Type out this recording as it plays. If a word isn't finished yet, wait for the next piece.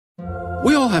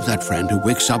We all have that friend who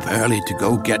wakes up early to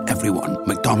go get everyone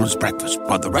McDonald's breakfast,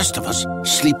 while the rest of us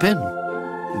sleep in.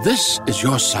 This is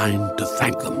your sign to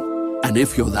thank them. And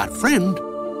if you're that friend,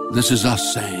 this is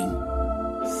us saying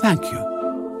thank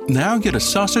you. Now get a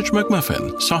sausage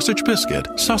McMuffin, sausage biscuit,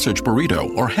 sausage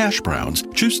burrito, or hash browns.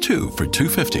 Choose 2 for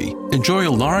 $2.50. Enjoy a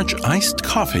large iced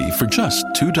coffee for just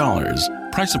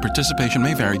 $2. Price of participation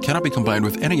may vary. Cannot be combined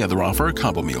with any other offer or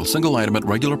combo meal. Single item at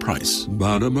regular price.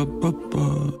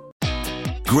 Ba-da-ba-ba-ba.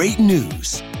 Great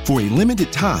news! For a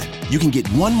limited time, you can get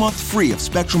 1 month free of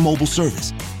Spectrum Mobile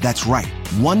service. That's right,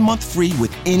 1 month free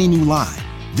with any new line.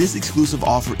 This exclusive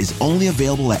offer is only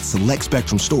available at select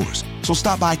Spectrum stores, so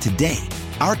stop by today.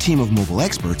 Our team of mobile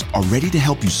experts are ready to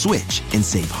help you switch and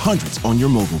save hundreds on your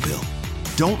mobile bill.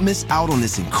 Don't miss out on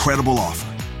this incredible offer.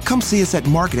 Come see us at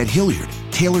Market at Hilliard,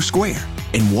 Taylor Square,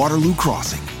 and Waterloo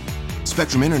Crossing.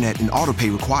 Spectrum Internet and autopay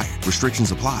required.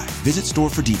 Restrictions apply. Visit store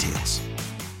for details.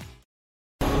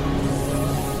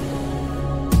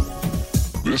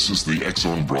 This is the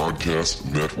X-Zone Broadcast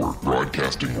Network,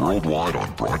 broadcasting worldwide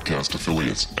on broadcast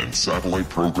affiliates and satellite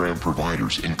program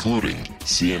providers, including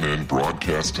CNN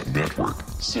Broadcast Network,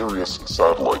 Sirius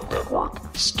Satellite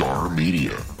Network, Star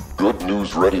Media, Good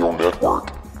News Radio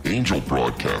Network, Angel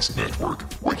Broadcast Network,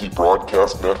 Wiki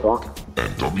Broadcast Network,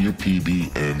 and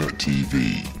WPBN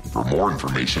TV. For more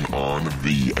information on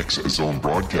the X-Zone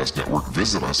Broadcast Network,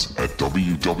 visit us at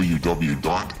www.xzbn.net.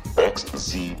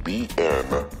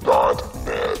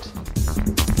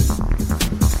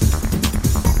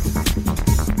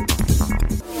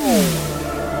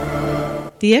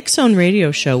 The X-Zone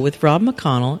Radio Show with Rob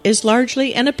McConnell is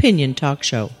largely an opinion talk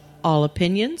show. All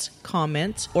opinions,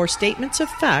 comments, or statements of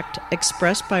fact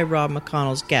expressed by Rob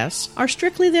McConnell's guests are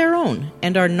strictly their own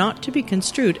and are not to be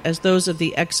construed as those of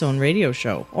the X-Zone Radio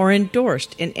Show or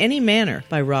endorsed in any manner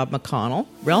by Rob McConnell,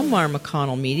 Relmar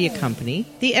McConnell Media Company,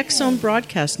 the X-Zone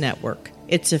Broadcast Network,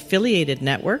 its affiliated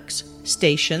networks,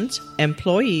 stations,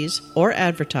 employees, or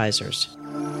advertisers.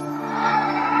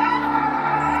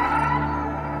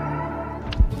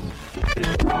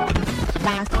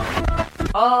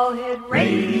 All Hit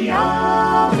Radio.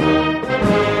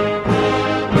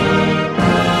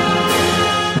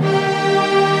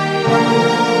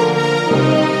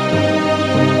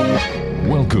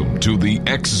 Welcome to the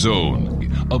X-Zone,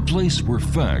 a place where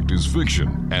fact is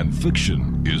fiction and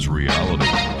fiction is reality.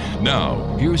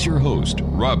 Now, here's your host,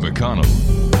 Rob McConnell.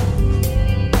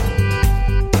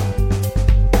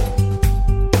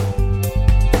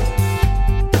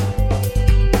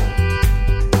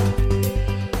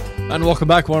 And welcome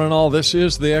back, one and all. This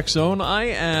is the X-Zone. I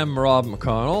am Rob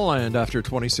McConnell, and after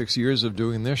 26 years of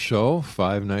doing this show,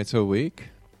 5 nights a week,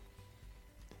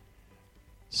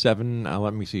 5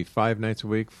 nights a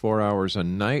week, 4 hours a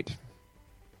night,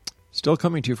 still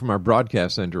coming to you from our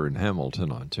broadcast center in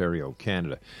Hamilton, Ontario,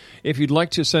 Canada. If you'd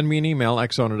like to send me an email,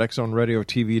 xzone at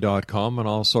xzoneradiotv.com, and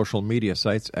all social media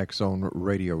sites, X-Zone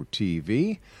Radio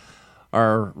TV.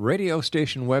 Our radio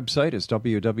station website is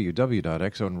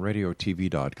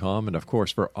www.xzoneradiotv.com, and of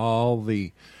course, for all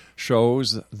the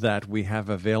shows that we have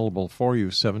available for you,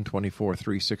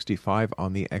 7/24/365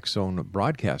 on the X-Zone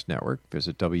Broadcast Network,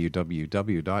 visit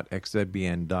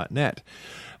www.xzbn.net.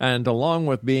 And along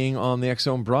with being on the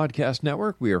X-Zone Broadcast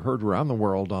Network, we are heard around the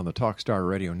world on the Talkstar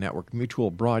Radio Network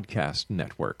Mutual Broadcast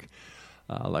Network.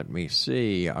 Let me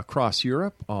see, across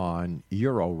Europe on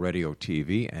Euro Radio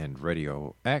TV and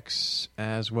Radio X,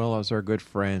 as well as our good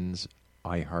friends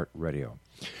iHeartRadio.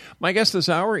 My guest this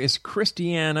hour is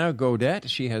Christiana Gaudet.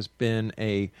 She has been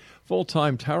a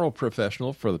full-time tarot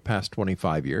professional for the past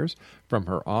 25 years from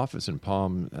her office in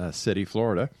Palm City,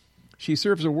 Florida. She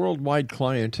serves a worldwide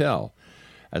clientele,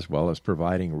 as well as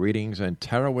providing readings and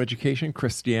tarot education.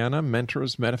 Christiana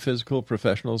mentors metaphysical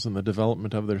professionals in the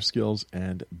development of their skills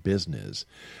and business.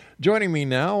 Joining me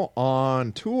now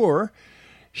on tour,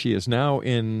 she is now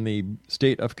in the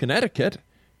state of Connecticut,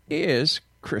 is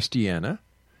Christiana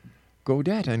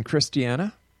Gaudet. And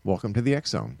Christiana, welcome to the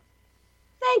X-Zone.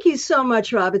 Thank you so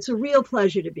much, Rob. It's a real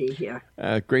pleasure to be here.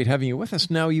 Great having you with us.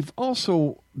 Now, you've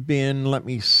also been,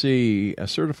 a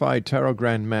certified Tarot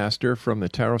Grand Master from the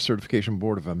Tarot Certification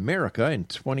Board of America in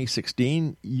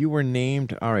 2016. You were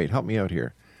named, all right, help me out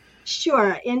here.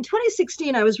 Sure. In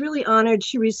 2016, I was really honored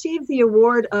to receive the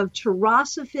award of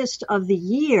Tarosophist of the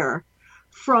Year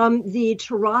from the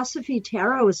Tarosophy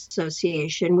Tarot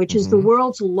Association, which is the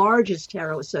world's largest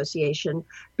tarot association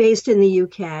based in the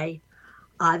UK.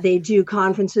 They do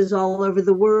conferences all over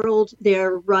the world.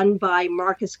 They're run by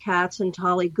Marcus Katz and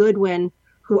Tolly Goodwin,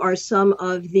 who are some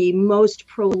of the most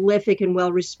prolific and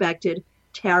well-respected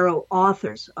tarot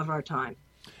authors of our time.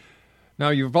 Now,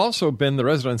 you've also been the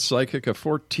resident psychic of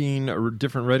 14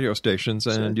 different radio stations,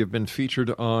 and you've been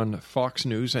featured on Fox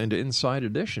News and Inside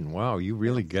Edition. Wow, you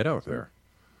really get out there.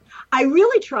 I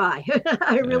really try.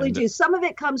 I really do. Some of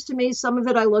it comes to me, some of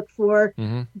it I look for,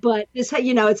 but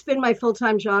it's been my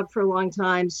full-time job for a long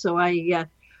time, so I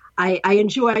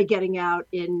enjoy getting out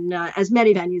in as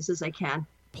many venues as I can.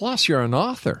 Plus, you're an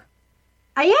author.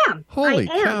 I am. Holy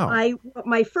cow.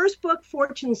 My first book,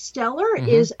 Fortune Stellar,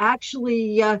 is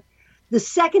actually... the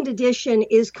second edition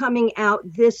is coming out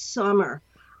this summer.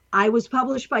 I was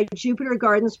published by Jupiter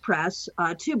Gardens Press,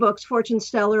 2 books, Fortune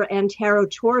Stellar and Tarot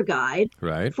Tour Guide.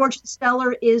 Right. Fortune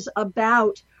Stellar is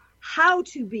about how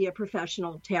to be a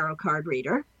professional tarot card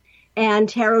reader. And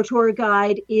Tarot Tour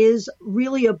Guide is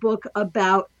really a book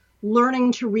about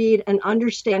learning to read and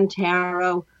understand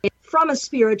tarot from a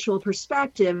spiritual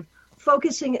perspective,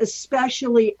 focusing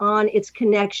especially on its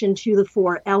connection to the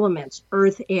 4 elements,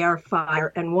 earth, air,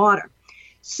 fire, and water.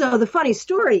 So the funny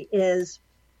story is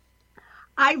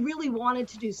I really wanted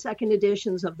to do second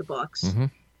editions of the books.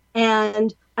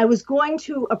 And I was going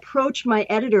to approach my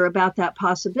editor about that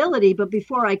possibility. But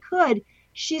before I could,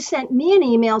 she sent me an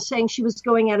email saying she was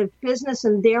going out of business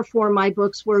and therefore my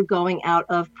books were going out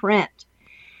of print.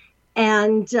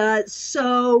 And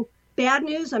so bad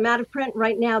news, I'm out of print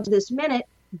right now this minute.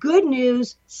 Good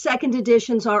news, second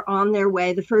editions are on their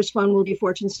way. The first one will be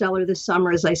Fortune Stellar this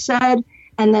summer, as I said.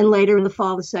 And then later in the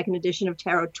fall, the second edition of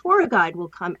Tarot Tour Guide will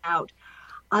come out.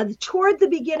 Toward the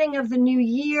beginning of the new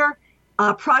year,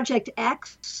 Project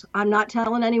X, I'm not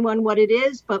telling anyone what it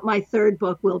is, but my third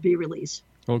book will be released.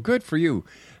 Well, good for you.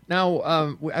 Now,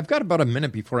 I've got about a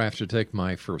minute before I have to take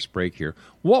my first break here.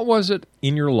 What was it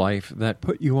in your life that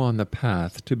put you on the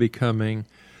path to becoming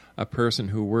a person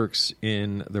who works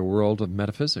in the world of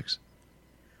metaphysics?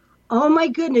 Oh, my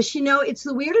goodness. It's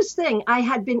the weirdest thing. I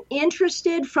had been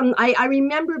interested I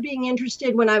remember being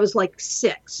interested when I was like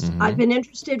 6. I've been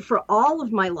interested for all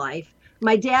of my life.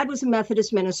 My dad was a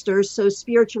Methodist minister, so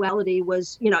spirituality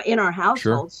was, in our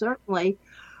household, certainly.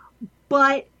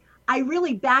 But I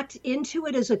really backed into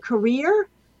it as a career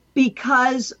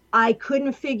because I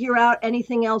couldn't figure out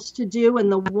anything else to do.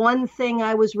 And the one thing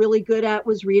I was really good at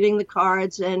was reading the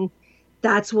cards, and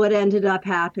that's what ended up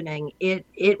happening. It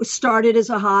started as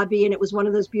a hobby, and it was one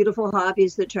of those beautiful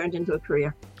hobbies that turned into a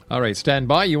career. All right, stand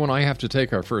by. You and I have to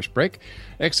take our first break.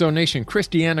 Exo Nation,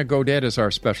 Christiana Gaudet is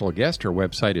our special guest. Her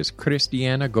website is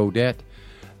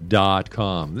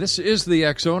christianagaudet.com. This is the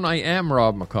X Zone. I am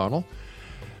Rob McConnell.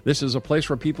 This is a place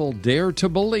where people dare to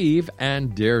believe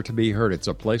and dare to be heard. It's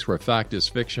a place where fact is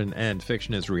fiction and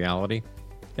fiction is reality.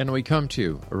 And we come to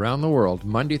you around the world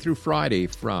Monday through Friday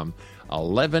from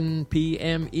 10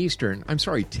 p.m. Eastern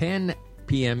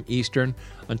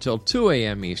until 2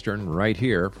 a.m. Eastern right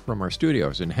here from our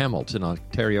studios in Hamilton,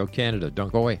 Ontario, Canada.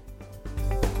 Don't go away.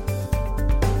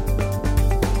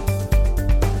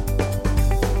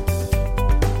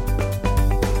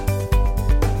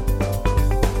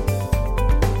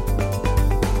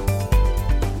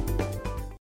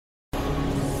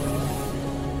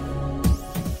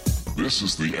 This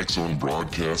is the X-Zone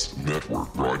Broadcast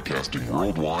Network, broadcasting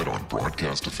worldwide on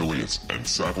broadcast affiliates and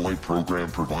satellite program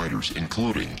providers,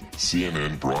 including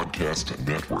CNN Broadcast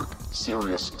Network,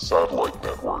 Sirius Satellite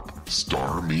Network,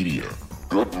 Star Media,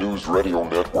 Good News Radio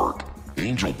Network,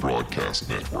 Angel Broadcast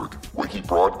Network, Wiki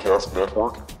Broadcast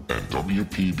Network, and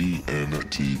WPBN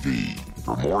TV.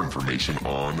 For more information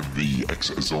on the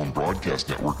X-Zone Broadcast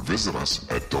Network, visit us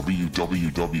at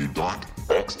www.xzbn.net.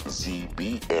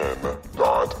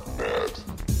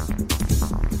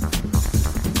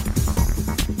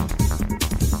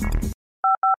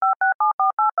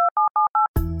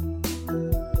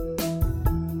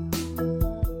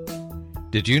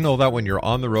 Did you know that when you're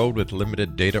on the road with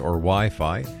limited data or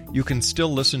Wi-Fi, you can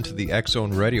still listen to the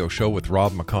X-Zone Radio Show with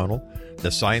Rob McConnell,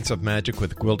 The Science of Magic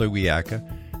with Gwilda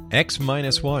Wiyaka,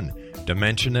 X-1,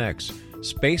 Dimension X,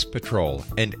 Space Patrol,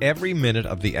 and every minute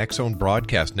of the X-Zone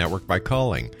Broadcast Network by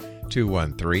calling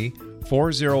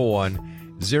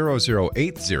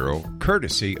 213-401-0080,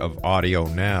 courtesy of Audio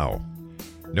Now.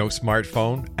 No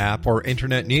smartphone, app, or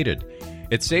internet needed.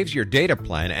 It saves your data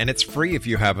plan, and it's free if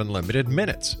you have unlimited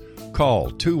minutes.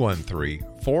 Call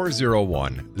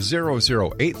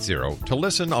 213-401-0080 to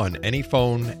listen on any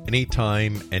phone,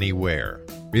 anytime, anywhere.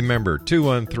 Remember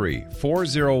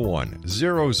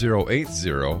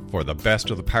 213-401-0080 for the best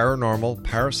of the paranormal,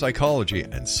 parapsychology,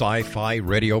 and sci-fi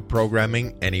radio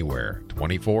programming anywhere,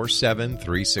 24/7,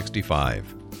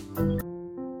 365.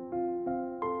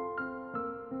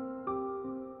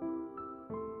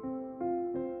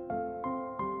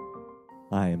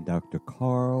 I am Dr.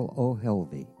 Carl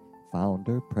O'Helvey,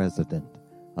 founder, president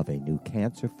of a new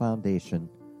cancer foundation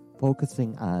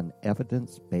focusing on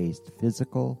evidence-based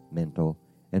physical, mental,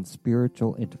 and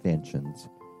spiritual interventions,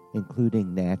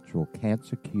 including natural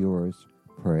cancer cures,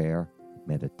 prayer,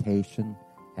 meditation,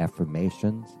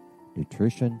 affirmations,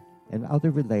 nutrition, and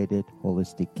other related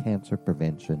holistic cancer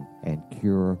prevention and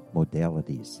cure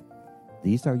modalities.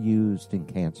 These are used in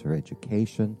cancer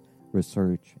education,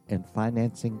 research, and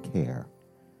financing care.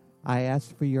 I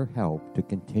ask for your help to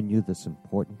continue this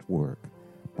important work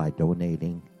by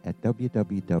donating at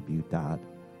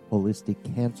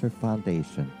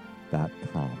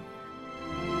www.holisticcancerfoundation.com.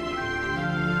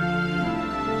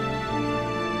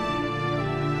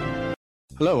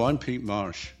 Hello, I'm Pete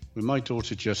Marsh. With my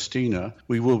daughter Justina,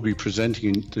 we will be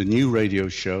presenting the new radio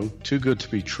show, Too Good to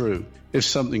Be True. If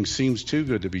something seems too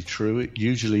good to be true, it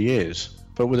usually is.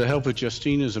 But with the help of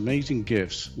Justina's amazing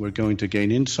gifts, we're going to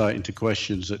gain insight into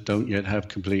questions that don't yet have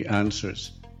complete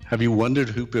answers. Have you wondered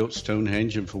who built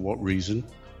Stonehenge and for what reason?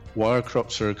 Why are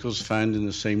crop circles found in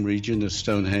the same region as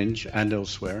Stonehenge and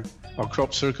elsewhere? Are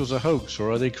crop circles a hoax,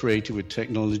 or are they created with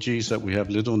technologies that we have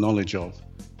little knowledge of?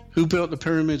 Who built the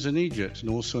pyramids in Egypt and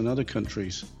also in other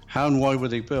countries? How and why were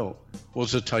they built?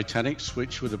 Was the Titanic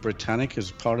switched with the Britannic as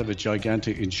part of a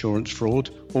gigantic insurance fraud,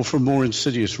 or for more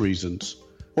insidious reasons?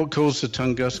 What caused the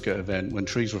Tunguska event when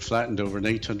trees were flattened over an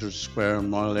 800 square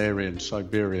mile area in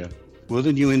Siberia? Will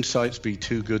the new insights be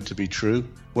too good to be true?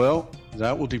 Well,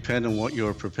 that will depend on what you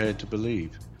are prepared to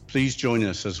believe. Please join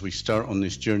us as we start on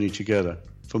this journey together.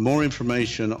 For more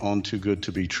information on Too Good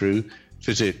to Be True,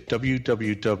 visit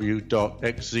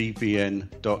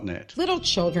www.xzbn.net. Little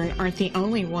children aren't the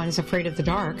only ones afraid of the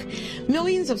dark.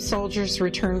 Millions of soldiers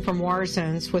return from war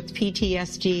zones with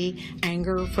PTSD,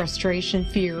 anger, frustration,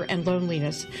 fear, and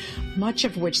loneliness, much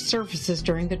of which surfaces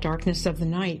during the darkness of the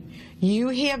night. You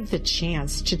have the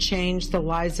chance to change the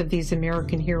lives of these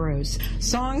American heroes.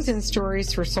 Songs and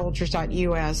Stories for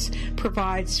Soldiers.us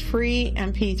provides free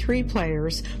MP3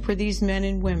 players for these men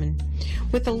and women.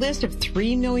 With a list of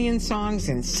 3 million songs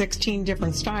in 16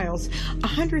 different styles,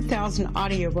 100,000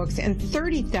 audiobooks, and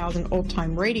 30,000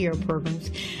 old-time radio programs,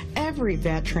 every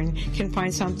veteran can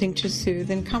find something to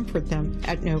soothe and comfort them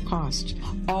at no cost.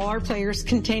 All our players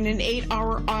contain an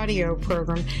 8-hour audio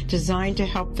program designed to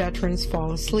help veterans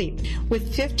fall asleep.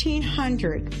 With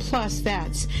 1,500 plus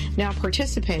vets now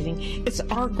participating, it's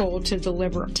our goal to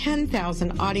deliver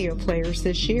 10,000 audio players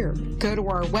this year. Go to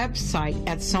our website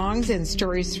at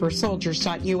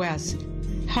songsandstoriesforsoldiers.us.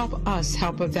 Help us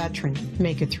help a veteran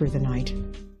make it through the night.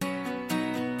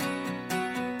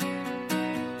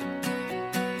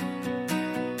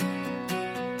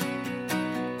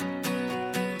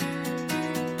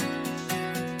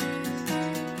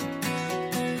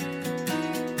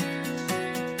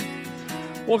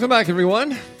 Welcome back,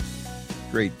 everyone.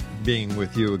 Great being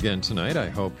with you again tonight. I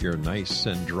hope you're nice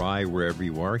and dry wherever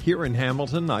you are. Here in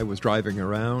Hamilton, I was driving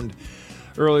around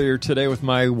earlier today with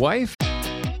my wife.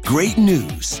 Great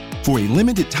news. For a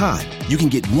limited time, you can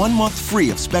get 1 month free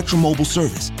of Spectrum Mobile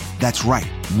service. That's right,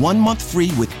 1 month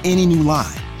free with any new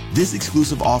line. This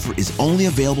exclusive offer is only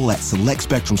available at select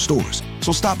Spectrum stores,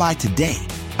 so stop by today.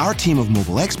 Our team of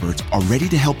mobile experts are ready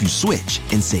to help you switch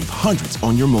and save hundreds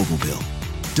on your mobile bill.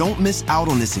 Don't miss out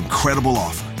on this incredible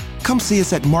offer. Come see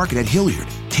us at Market at Hilliard,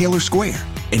 Taylor Square,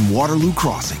 and Waterloo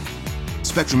Crossing.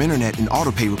 Spectrum Internet and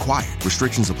autopay required.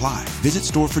 Restrictions apply. Visit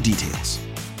store for details.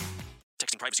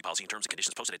 Texting privacy policy and terms and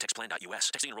conditions posted at textplan.us.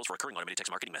 Texting enrolls for recurring automated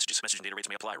text marketing messages. Message and data rates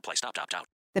may apply. Reply stop to opt out.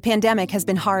 The pandemic has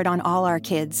been hard on all our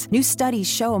kids. New studies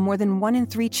show more than 1 in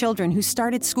 3 children who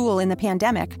started school in the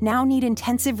pandemic now need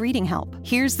intensive reading help.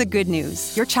 Here's the good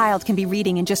news. Your child can be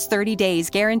reading in just 30 days,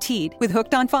 guaranteed, with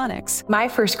Hooked on Phonics. My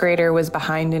first grader was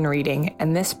behind in reading,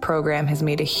 and this program has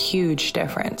made a huge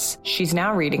difference. She's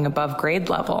now reading above grade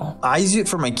level. I use it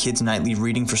for my kids' nightly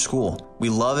reading for school. We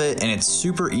love it, and it's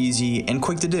super easy and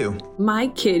quick to do. My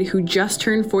kid, who just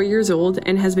turned 4 years old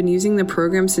and has been using the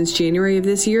program since January of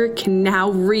this year, can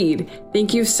now read.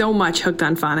 Thank you so much, Hooked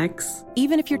on Phonics.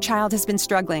 Even if your child has been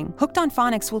struggling, Hooked on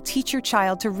Phonics will teach your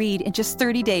child to read in just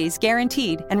 30 days,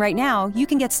 guaranteed. And right now, you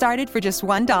can get started for just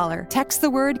 $1. Text the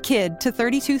word KID to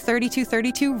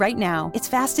 323232 right now. It's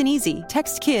fast and easy.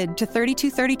 Text KID to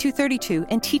 323232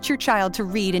 and teach your child to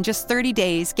read in just 30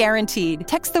 days, guaranteed.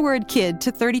 Text the word KID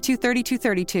to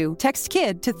 323232. Text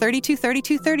KID to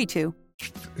 323232.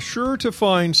 Sure to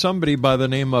find somebody by the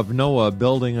name of Noah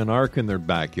building an ark in their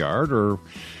backyard, or,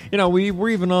 we're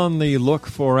even on the look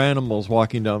for animals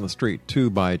walking down the street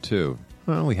 2 by 2.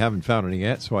 Well, we haven't found any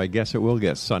yet, so I guess it will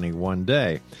get sunny one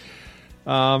day.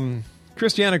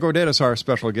 Christiana Gaudet is our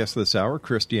special guest this hour,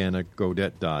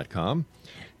 christianagaudet.com.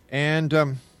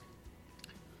 And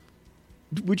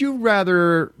would you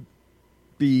rather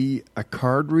be a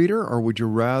card reader, or would you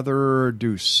rather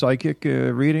do psychic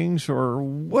readings, or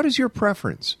what is your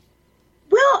preference?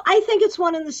 Well, I think it's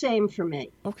one and the same for me.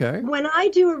 Okay. When I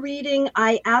do a reading,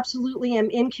 I absolutely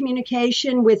am in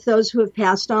communication with those who have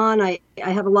passed on. I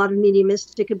have a lot of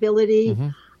mediumistic ability. Mm-hmm.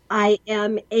 I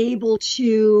am able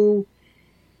to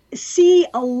see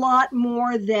a lot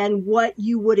more than what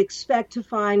you would expect to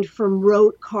find from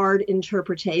rote card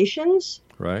interpretations.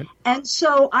 Right. And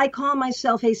so I call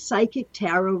myself a psychic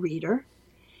tarot reader.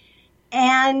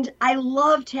 And I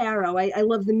love tarot. I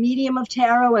love the medium of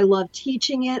tarot. I love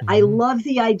teaching it. I love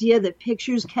the idea that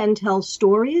pictures can tell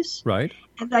stories. Right.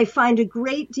 And I find a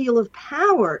great deal of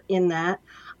power in that.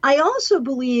 I also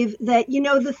believe that,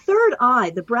 the third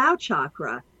eye, the brow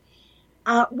chakra,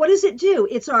 what does it do?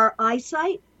 It's our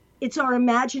eyesight, it's our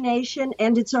imagination,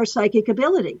 and it's our psychic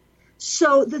ability.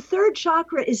 So the third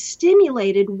chakra is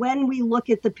stimulated when we look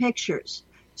at the pictures.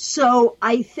 So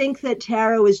I think that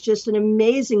tarot is just an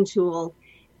amazing tool,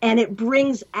 and it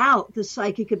brings out the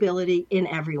psychic ability in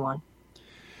everyone.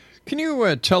 Can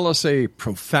you tell us a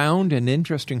profound and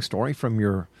interesting story from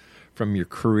your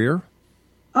career?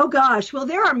 Oh, gosh. Well,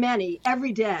 there are many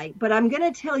every day, but I'm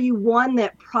going to tell you one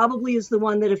that probably is the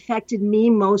one that affected me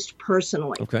most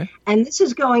personally. Okay. And this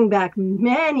is going back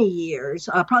many years,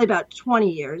 probably about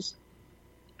 20 years.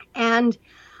 And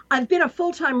I've been a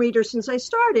full-time reader since I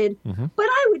started, but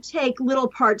I would take little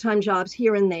part-time jobs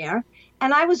here and there.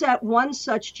 And I was at one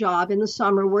such job in the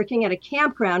summer working at a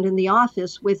campground in the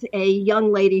office with a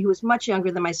young lady who was much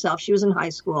younger than myself. She was in high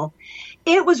school.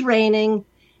 It was raining,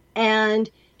 and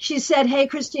she said, "Hey,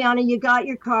 Christiana, you got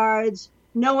your cards.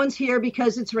 No one's here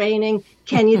because it's raining.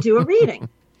 Can you do a reading?"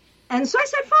 And so I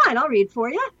said, "Fine, I'll read for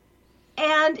you."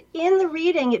 And in the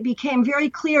reading, it became very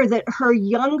clear that her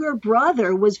younger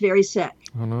brother was very sick.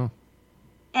 Oh, no.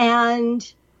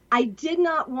 And I did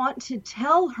not want to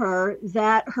tell her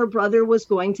that her brother was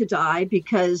going to die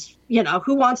because,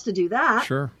 who wants to do that?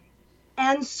 Sure.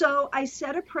 And so I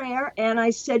said a prayer and I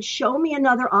said, "Show me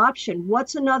another option.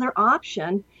 What's another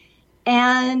option?"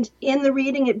 And in the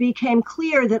reading, it became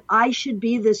clear that I should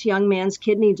be this young man's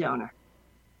kidney donor.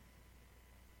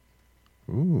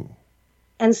 Ooh.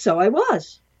 And so I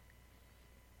was.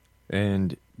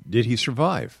 And did he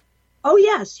survive? Oh,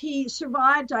 yes, he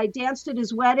survived. I danced at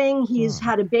his wedding. He's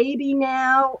had a baby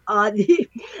now.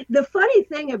 The funny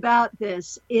thing about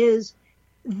this is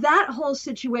that whole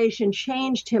situation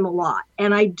changed him a lot.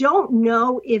 And I don't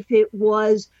know if it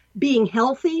was being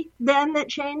healthy then that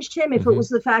changed him, if it was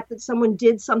the fact that someone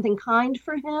did something kind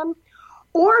for him,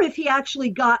 or if he actually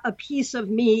got a piece of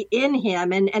me in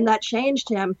him and that changed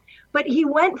him. But he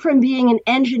went from being an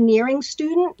engineering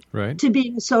student to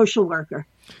being a social worker.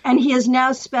 And he has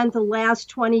now spent the last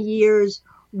 20 years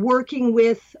working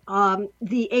with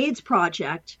the AIDS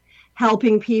Project,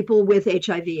 helping people with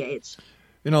HIV/AIDS.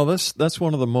 That's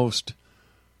one of the most,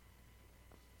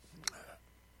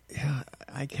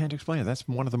 I can't explain it. That's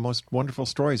one of the most wonderful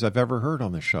stories I've ever heard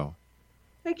on this show.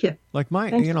 Thank you. Like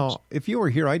if you were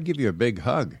here, I'd give you a big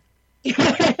hug. And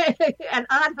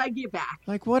I'd hug you back.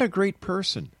 Like, what a great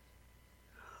person.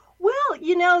 Well,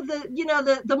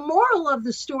 the moral of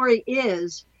the story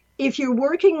is, if you're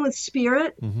working with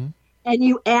spirit and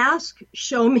you ask,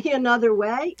 "Show me another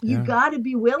way," you got to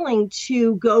be willing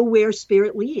to go where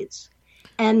spirit leads.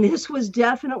 And this was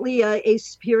definitely a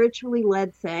spiritually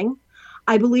led thing.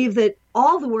 I believe that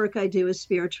all the work I do is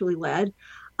spiritually led.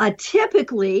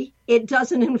 Typically, it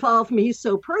doesn't involve me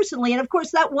so personally. And of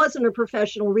course, that wasn't a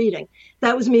professional reading.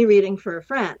 That was me reading for a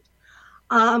friend.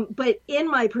 But in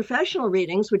my professional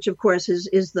readings, which of course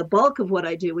is the bulk of what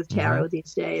I do with tarot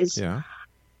these days,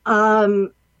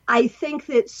 I think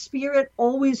that spirit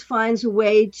always finds a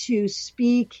way to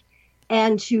speak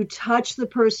and to touch the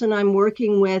person I'm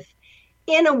working with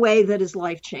in a way that is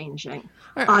life-changing.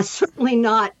 Certainly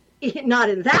not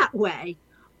in that way,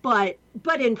 but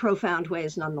in profound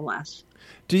ways nonetheless.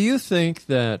 Do you think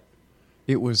that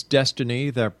it was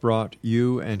destiny that brought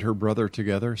you and her brother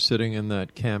together, sitting in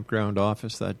that campground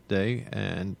office that day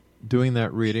and doing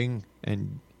that reading,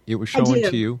 and it was showing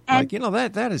to you? And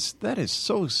that is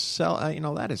so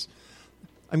that is,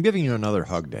 I'm giving you another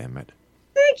hug, damn it.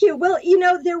 Thank you. Well,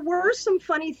 there were some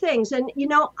funny things. And,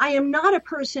 I am not a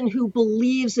person who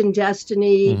believes in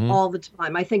destiny all the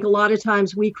time. I think a lot of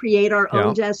times we create our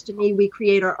own destiny. We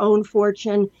create our own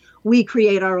fortune. We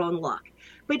create our own luck.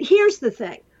 But here's the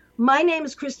thing. My name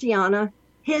is Christiana.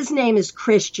 His name is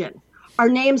Christian. Our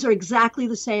names are exactly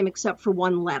the same except for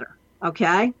one letter.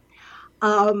 Okay?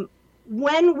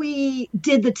 When we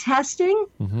did the testing,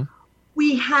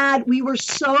 we were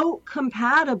so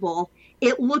compatible,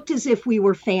 it looked as if we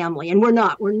were family, and we're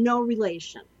not. We're no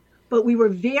relation. but we were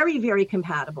very, very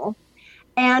compatible.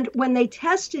 And when they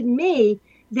tested me,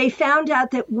 they found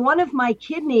out that one of my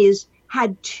kidneys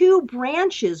had 2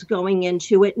 branches going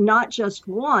into it, not just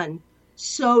one.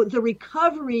 So the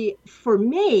recovery for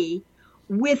me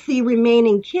with the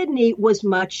remaining kidney was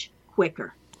much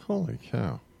quicker. Holy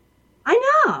cow. I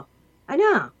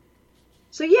know.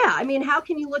 So yeah, I mean, how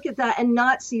can you look at that and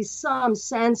not see some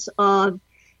sense of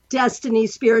destiny,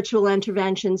 spiritual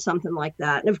intervention, something like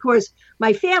that? And of course,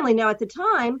 my family, now at the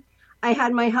time, I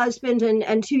had my husband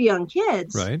and 2 young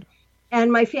kids. Right. And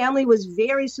my family was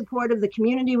very supportive. The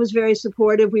community was very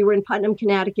supportive. We were in Putnam,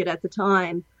 Connecticut at the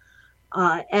time.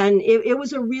 And it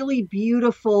was a really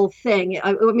beautiful thing.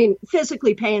 I mean,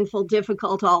 physically painful,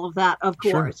 difficult, all of that, of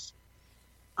course.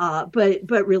 Sure.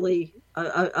 But really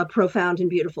a profound and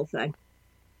beautiful thing.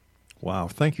 Wow.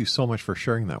 Thank you so much for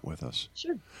sharing that with us.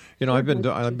 Sure. You know, I've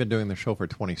been doing the show for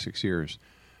 26 years,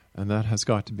 and that has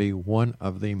got to be one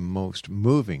of the most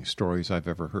moving stories I've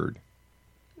ever heard.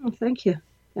 Oh, thank you.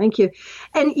 Thank you.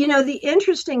 And, you know, the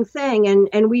interesting thing,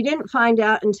 and we didn't find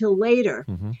out until later,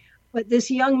 but this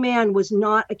young man was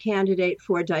not a candidate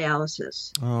for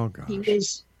dialysis. Oh, gosh.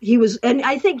 He was, and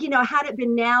I think, you know, had it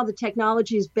been now, the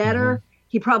technology is better,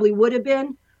 he probably would have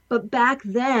been. But back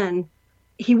then,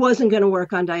 he wasn't going to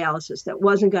work on dialysis. That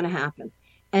wasn't going to happen.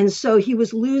 And so he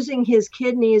was losing his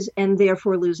kidneys and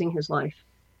therefore losing his life.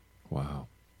 Wow.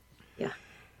 Yeah.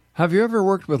 Have you ever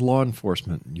worked with law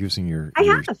enforcement using your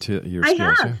skills? I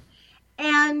have.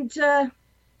 And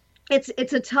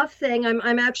it's a tough thing.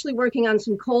 I'm actually working on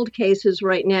some cold cases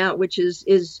right now, which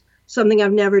is something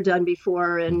I've never done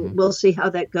before, and we'll see how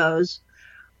that goes.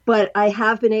 But I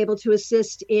have been able to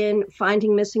assist in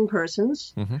finding missing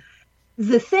persons.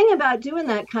 The thing about doing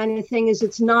that kind of thing is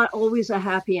it's not always a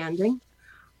happy ending.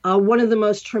 One of the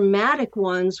most traumatic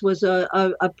ones was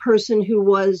a person who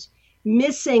was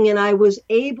missing, and I was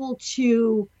able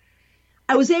to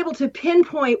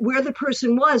pinpoint where the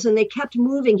person was, and they kept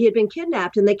moving. He had been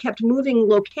kidnapped, and they kept moving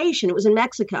location. It was in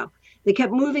Mexico. They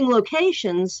kept moving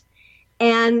locations,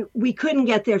 and we couldn't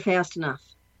get there fast enough.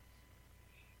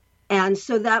 And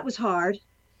so that was hard.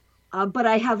 But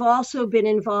I have also been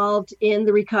involved in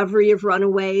the recovery of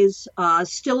runaways,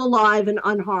 still alive and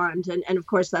unharmed. And of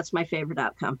course, that's my favorite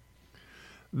outcome.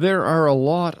 There are a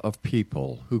lot of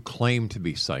people who claim to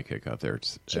be psychic out there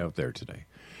today.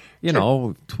 You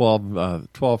know, $12,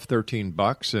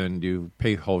 $13, and you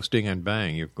pay hosting, and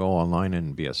bang, you go online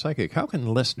and be a psychic. How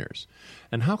can listeners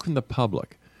and how can the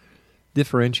public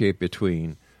differentiate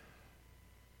between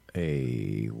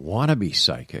a wannabe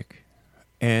psychic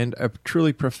and a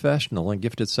truly professional and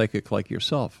gifted psychic like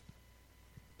yourself?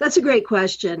 That's a great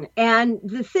question. And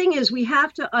the thing is, we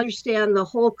have to understand the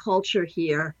whole culture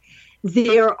here.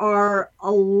 There are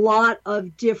a lot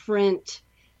of different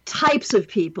types of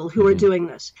people who are doing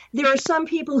this. There are some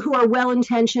people who are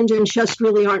well-intentioned and just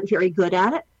really aren't very good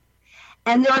at it.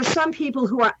 And there are some people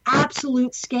who are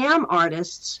absolute scam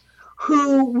artists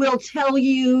who will tell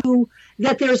you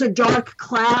that there's a dark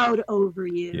cloud over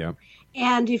you. Yeah.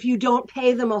 And if you don't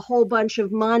pay them a whole bunch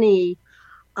of money,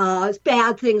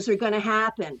 bad things are going to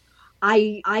happen.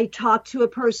 I talked to a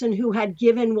person who had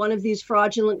given one of these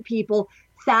fraudulent people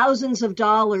thousands of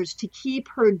dollars to keep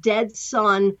her dead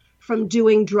son from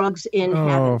doing drugs in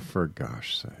heaven. Oh, for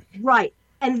gosh sake. Right.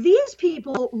 And these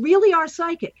people really are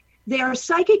psychic. They are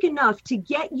psychic enough to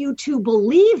get you to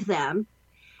believe them.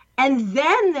 And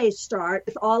then they start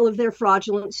with all of their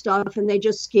fraudulent stuff, and they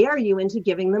just scare you into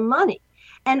giving them money.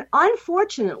 And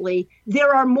unfortunately,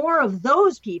 there are more of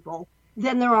those people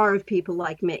than there are of people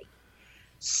like me.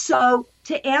 So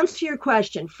to answer your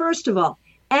question, first of all,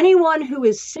 anyone who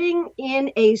is sitting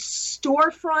in a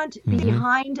storefront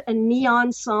behind a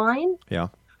neon sign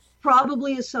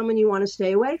probably is someone you want to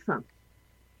stay away from.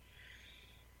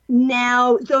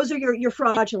 Now, those are your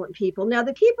fraudulent people. Now,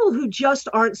 the people who just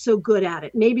aren't so good at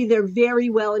it, maybe they're very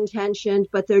well-intentioned,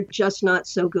 but they're just not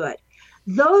so good.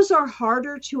 Those are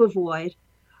harder to avoid.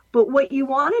 But what you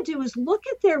want to do is look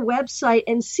at their website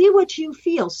and see what you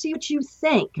feel, see what you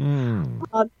think. And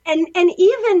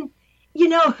even, you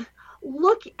know,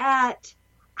 look at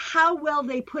how well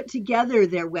they put together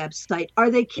their website. Are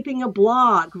they keeping a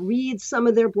blog? Read some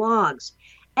of their blogs.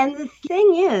 And the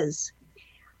thing is,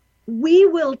 we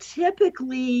will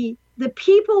typically, the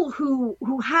people who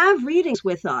have readings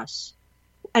with us,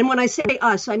 and when I say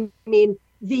us, I mean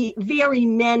the very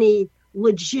many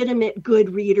legitimate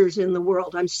good readers in the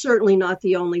world. I'm certainly not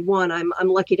the only one. I'm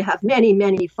lucky to have many,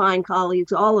 many fine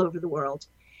colleagues all over the world.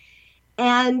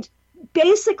 And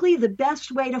basically, the best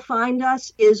way to find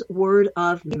us is word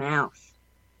of mouth.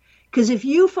 Because if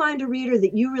you find a reader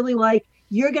that you really like,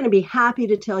 you're going to be happy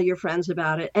to tell your friends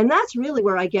about it. And that's really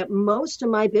where I get most of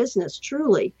my business,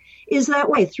 truly, is that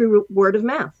way, through word of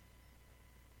mouth.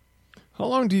 How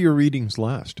long do your readings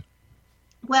last?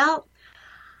 Well,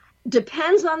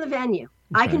 depends on the venue.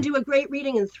 Okay. I can do a great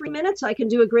reading in 3 minutes. I can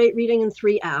do a great reading in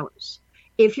 3 hours.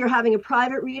 If you're having a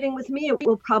private reading with me, it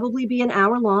will probably be an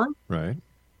hour long. Right.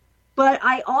 But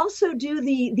I also do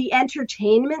the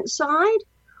entertainment side,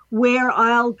 where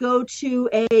I'll go to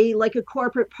a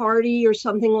corporate party or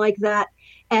something like that.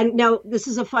 And now this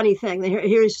is a funny thing.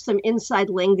 Here's some inside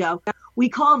lingo. We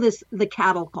call this the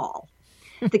cattle call.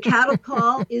 The cattle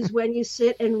call is when you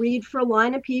sit and read for a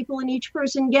line of people, and each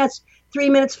person gets 3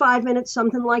 minutes, 5 minutes,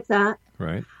 something like that.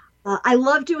 Right. I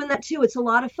love doing that too. It's a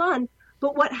lot of fun.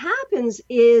 But what happens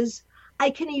is I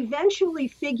can eventually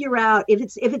figure out, if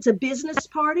it's a business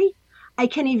party, I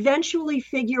can eventually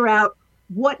figure out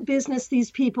what business these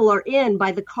people are in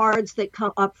by the cards that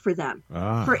come up for them.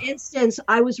 Ah. For instance,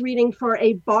 I was reading for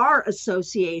a bar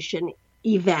association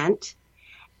event,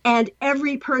 and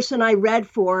every person I read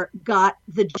for got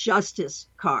the justice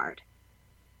card.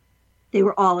 They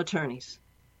were all attorneys.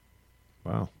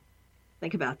 Wow.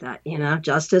 Think about that,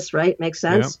 justice, right? Makes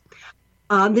sense.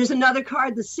 Yep. There's another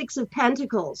card, the Six of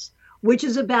Pentacles, which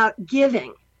is about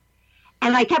giving.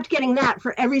 And I kept getting that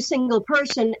for every single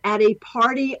person at a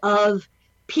party of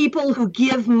people who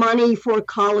give money for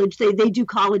college. They do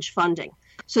college funding.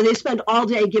 So they spend all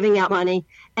day giving out money,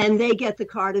 and they get the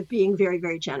card of being very,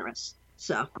 very generous.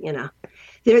 So,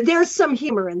 there's some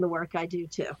humor in the work I do,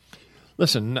 too.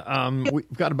 Listen,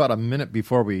 we've got about a minute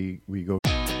before we go.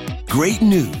 Great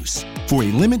news. For a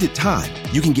limited time,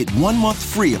 you can get 1 month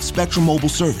free of Spectrum Mobile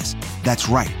service. That's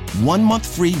right, 1 month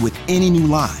free with any new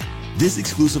line. This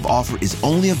exclusive offer is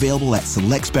only available at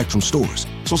select Spectrum stores.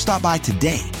 So stop by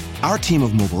today. Our team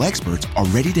of mobile experts are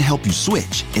ready to help you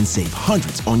switch and save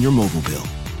hundreds on your mobile bill.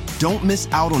 Don't miss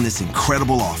out on this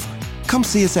incredible offer. Come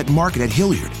see us at Market at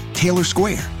Hilliard, Taylor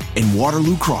Square, and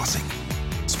Waterloo Crossing.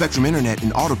 Spectrum Internet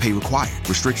and autopay required.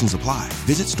 Restrictions apply.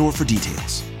 Visit store for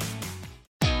details.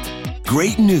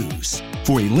 Great news.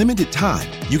 For a limited time,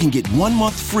 you can get 1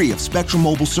 month free of Spectrum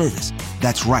Mobile service.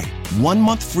 That's right, 1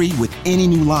 month free with any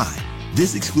new line.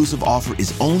 This exclusive offer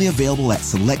is only available at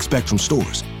select Spectrum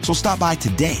stores. So stop by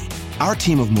today. Our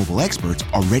team of mobile experts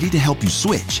are ready to help you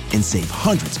switch and save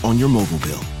hundreds on your mobile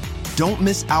bill. Don't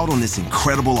miss out on this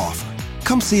incredible offer.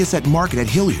 Come see us at Market at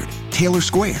Hilliard, Taylor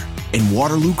Square, and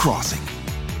Waterloo Crossing.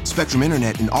 Spectrum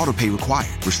Internet and autopay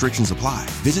required. Restrictions apply.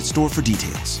 Visit store for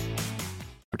details.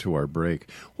 To our break.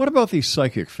 What about these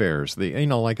psychic fairs?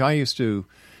 Like I used to,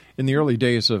 in the early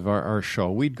days of our show,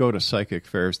 we'd go to psychic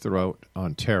fairs throughout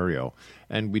Ontario,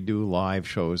 and we'd do live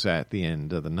shows at the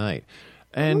end of the night.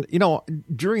 And,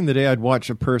 during the day, I'd watch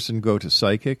a person go to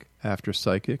psychic after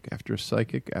psychic after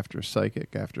psychic after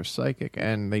psychic after psychic,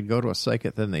 and they'd go to a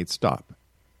psychic, then they'd stop,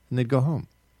 and they'd go home.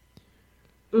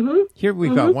 Mm-hmm. Here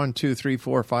we've got 1, 2, 3,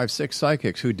 4, 5, 6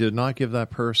 psychics who did not give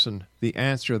that person the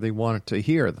answer they wanted to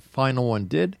hear. The final one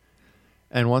did,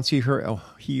 and once he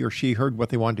or she heard what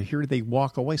they wanted to hear, they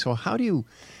walk away. So how do you,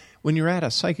 when you're at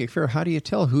a psychic fair, how do you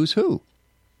tell who's who?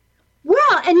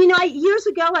 Well, and years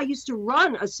ago I used to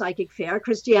run a psychic fair,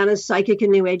 Christiana's Psychic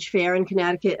and New Age Fair in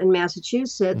Connecticut and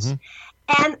Massachusetts. Mm-hmm.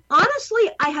 And honestly,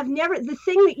 I have never, the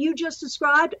thing that you just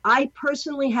described, I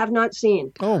personally have not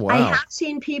seen. Oh, wow. I have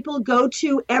seen people go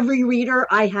to every reader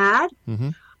I had,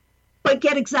 but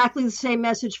get exactly the same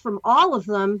message from all of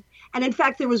them. And in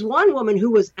fact, there was one woman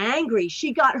who was angry.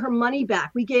 She got her money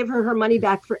back. We gave her money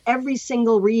back for every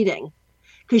single reading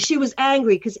because she was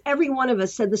angry because every one of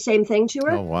us said the same thing to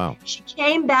her. Oh, wow. She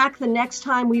came back the next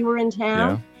time we were in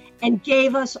town. And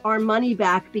gave us our money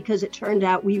back because it turned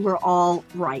out we were all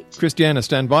right. Christiana,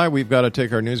 stand by. We've got to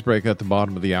take our news break at the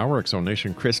bottom of the hour.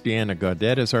 Exonation Christiana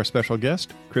Gaudet is our special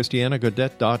guest.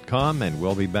 ChristianaGaudet.com, and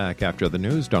we'll be back after the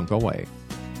news. Don't go away.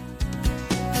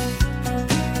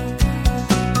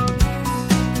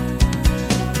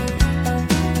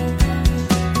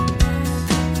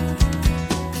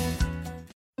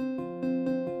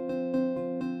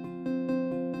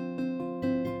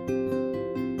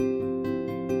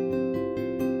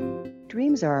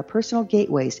 Dreams are our personal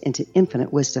gateways into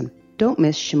infinite wisdom. Don't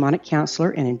miss shamanic counselor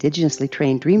and indigenously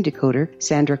trained dream decoder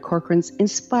Sandra Corcoran's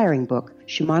inspiring book,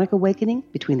 Shamanic Awakening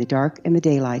Between the Dark and the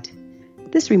Daylight.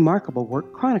 This remarkable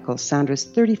work chronicles Sandra's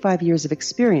 35 years of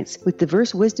experience with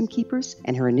diverse wisdom keepers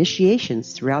and her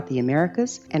initiations throughout the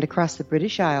Americas and across the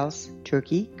British Isles,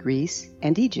 Turkey, Greece,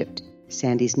 and Egypt.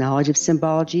 Sandy's knowledge of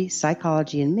symbology,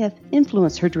 psychology, and myth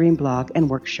influenced her dream blog and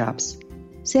workshops.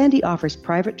 Sandy offers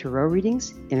private tarot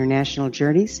readings, international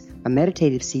journeys, a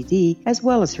meditative CD, as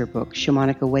well as her book,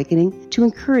 Shamanic Awakening, to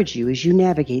encourage you as you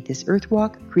navigate this earth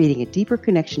walk, creating a deeper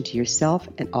connection to yourself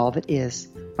and all that is.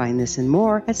 Find this and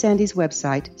more at Sandy's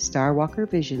website,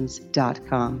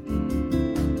 starwalkervisions.com.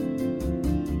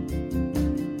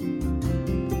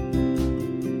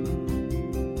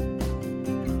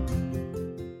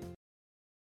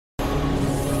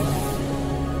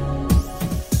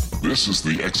 This is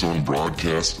the X-Zone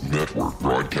Broadcast Network,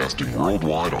 broadcasting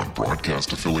worldwide on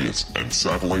broadcast affiliates and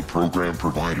satellite program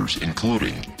providers,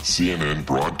 including CNN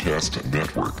Broadcast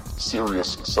Network,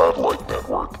 Sirius Satellite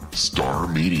Network, Star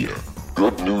Media,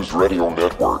 Good News Radio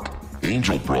Network,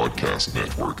 Angel Broadcast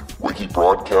Network, Wiki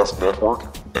Broadcast Network,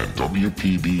 and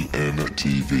WPBN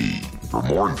TV. For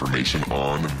more information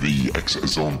on the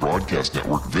X-Zone Broadcast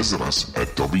Network, visit us at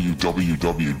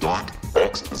www.xzbn.net.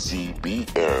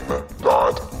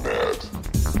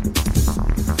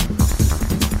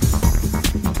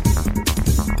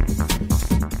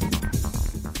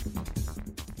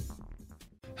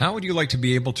 How would you like to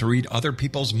be able to read other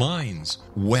people's minds?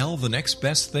 Well, the next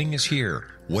best thing is here.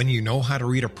 When you know how to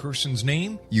read a person's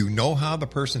name, you know how the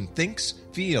person thinks,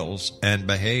 feels, and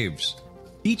behaves.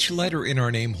 Each letter in our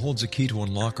name holds a key to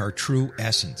unlock our true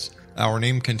essence. Our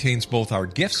name contains both our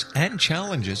gifts and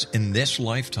challenges in this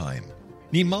lifetime.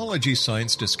 Mnemology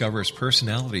science discovers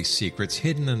personality secrets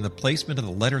hidden in the placement of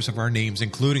the letters of our names,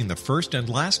 including the first and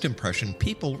last impression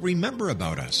people remember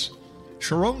about us.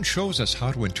 Sharon shows us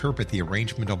how to interpret the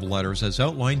arrangement of letters as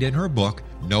outlined in her book,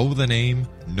 Know the Name,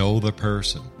 Know the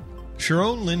Person.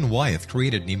 Sharon Lynn Wyeth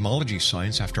created mnemology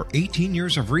science after 18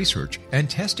 years of research and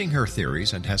testing her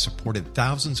theories, and has supported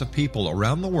thousands of people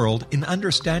around the world in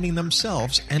understanding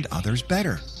themselves and others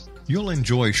better. You'll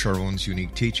enjoy Sharon's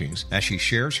unique teachings as she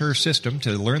shares her system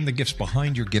to learn the gifts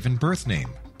behind your given birth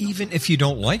name. Even if you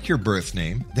don't like your birth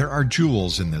name, there are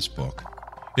jewels in this book.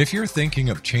 If you're thinking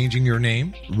of changing your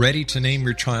name, ready to name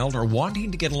your child, or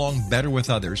wanting to get along better with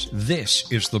others, this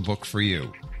is the book for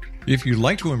you. If you'd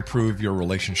like to improve your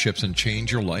relationships and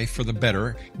change your life for the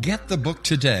better, get the book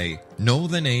today, Know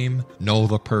the Name, Know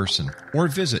the Person, or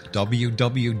visit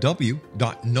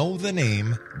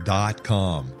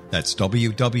www.knowthename.com. That's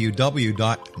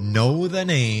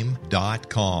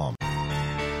www.knowthename.com.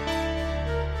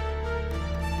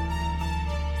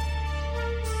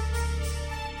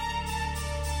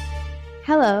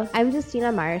 Hello, I'm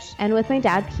Justina Marsh, and with my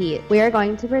dad Pete, we are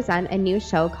going to present a new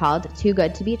show called Too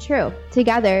Good to Be True.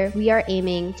 Together, we are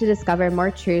aiming to discover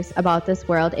more truths about this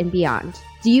world and beyond.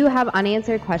 Do you have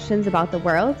unanswered questions about the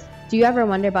world? Do you ever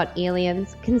wonder about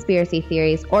aliens, conspiracy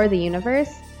theories, or the universe?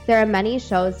 There are many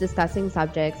shows discussing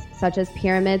subjects such as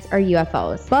pyramids or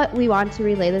UFOs, but we want to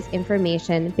relay this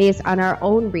information based on our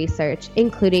own research,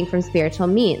 including from spiritual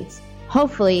means.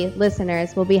 Hopefully,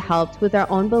 listeners will be helped with their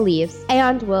own beliefs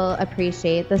and will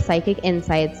appreciate the psychic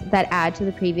insights that add to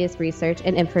the previous research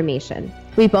and information.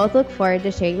 We both look forward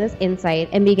to sharing this insight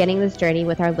and beginning this journey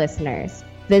with our listeners.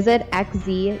 Visit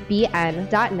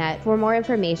xzbn.net for more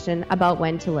information about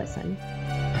when to listen.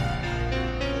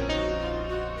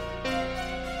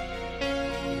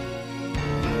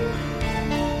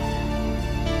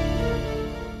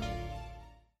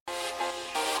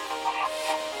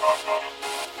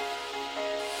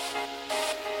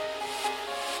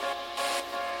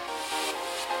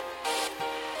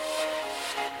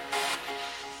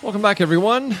 Welcome back,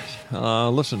 everyone.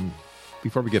 Listen,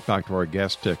 before we get back to our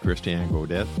guest, Christiana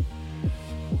Gaudet,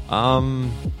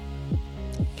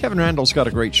 Kevin Randall's got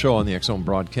a great show on the X-Zone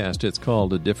broadcast. It's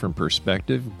called A Different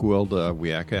Perspective. Gwilda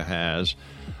Wiyaka has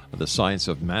The Science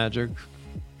of Magic.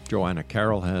 Joanna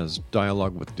Carroll has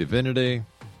Dialogue with Divinity.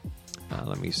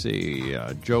 Let me see.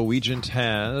 Joe Egent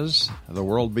has The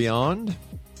World Beyond.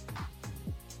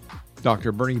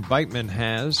 Dr. Bernie Beitman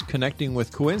has Connecting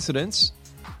with Coincidence.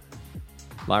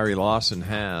 Larry Lawson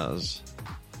has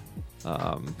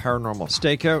Paranormal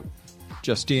Stakeout.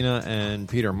 Justina and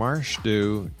Peter Marsh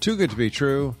do Too Good to Be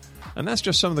True. And that's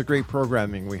just some of the great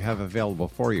programming we have available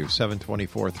for you.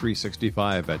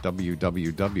 724-365 at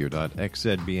www.xzbn.net.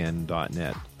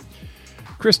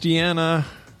 Christiana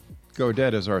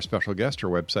Gaudet is our special guest. Her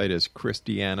website is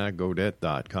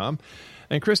christianagaudet.com.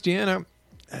 And Christiana,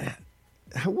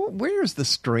 where's the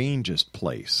strangest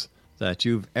place that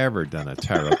you've ever done a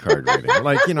tarot card reading?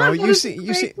 Like, you know, you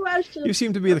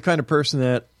seem to be the kind of person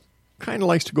that kind of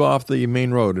likes to go off the main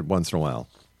road once in a while.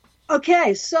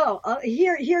 Okay, so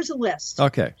here's a list.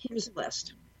 Okay. Here's a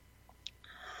list.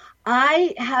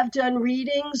 I have done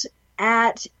readings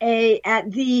at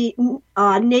the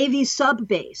Navy sub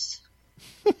base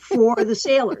for the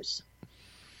sailors.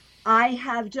 I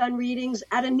have done readings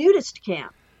at a nudist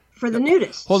camp for the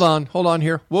nudists. Hold on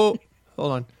here. Whoa,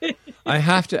 hold on. I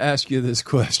have to ask you this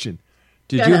question.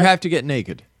 Did you have to get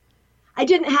naked? I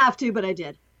didn't have to, but I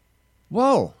did.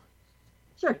 Whoa.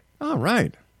 Sure. All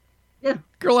right. Yeah.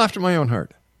 Girl after my own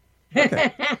heart.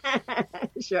 Okay.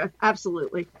 Sure.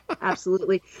 Absolutely.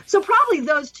 Absolutely. So probably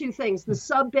those two things, the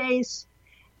sub base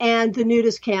and the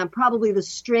nudist camp, probably the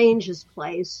strangest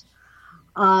place.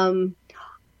 Although,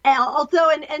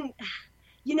 and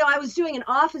you know, I was doing an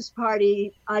office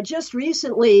party just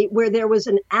recently where there was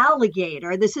an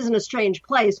alligator. This isn't a strange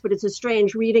place, but it's a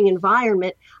strange reading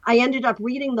environment. I ended up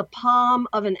reading the palm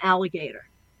of an alligator,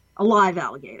 a live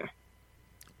alligator.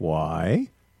 Why?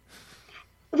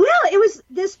 Well, it was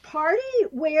this party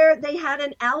where they had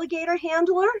an alligator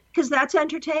handler, because that's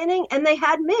entertaining, and they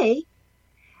had me.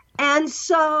 And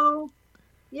so,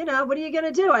 you know, what are you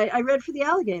going to do? I read for the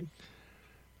alligator.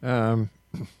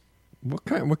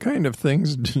 What kind of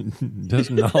things does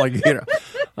an alligator?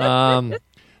 All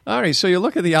right, so you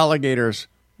look at the alligators.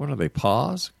 What are they?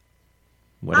 Paws?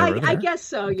 Whatever. I guess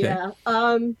so. Okay. Yeah.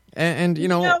 And you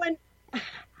know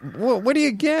what do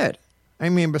you get? I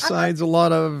mean, besides a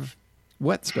lot of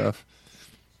wet stuff.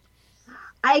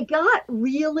 I got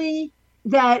really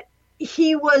that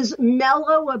he was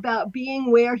mellow about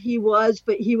being where he was,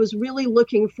 but he was really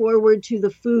looking forward to the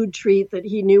food treat that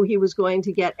he knew he was going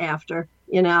to get after,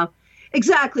 you know.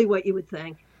 Exactly what you would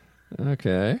think.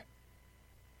 Okay.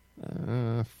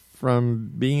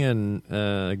 From being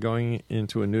going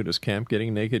into a nudist camp,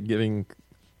 getting naked, giving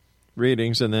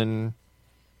readings, and then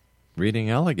reading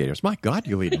alligators. My God,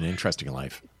 you lead an interesting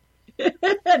life.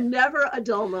 Never a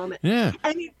dull moment. Yeah.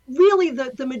 I mean, really,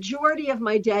 the majority of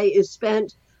my day is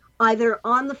spent either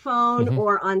on the phone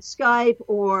or on Skype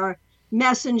or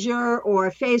Messenger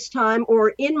or FaceTime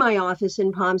or in my office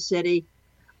in Palm City,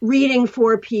 reading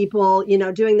for people, you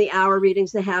know, doing the hour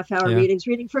readings, the half-hour readings,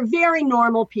 reading for very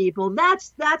normal people.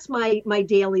 That's my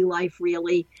daily life,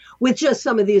 really, with just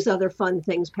some of these other fun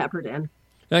things peppered in.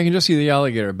 I can just see the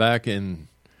alligator back in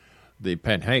the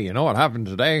pen. Hey, you know what happened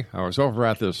today? I was over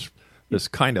at this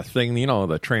kind of thing. You know,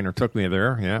 the trainer took me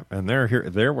there, and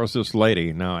there was this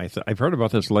lady. Now, I've heard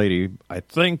about this lady. I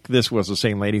think this was the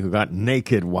same lady who got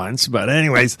naked once. But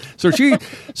anyways,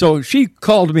 so she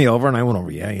called me over, and I went over.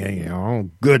 Yeah. Oh,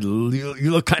 good.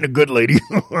 You look kind of good, lady.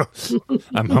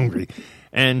 I'm hungry.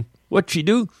 And what'd she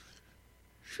do?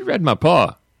 She read my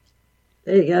paw.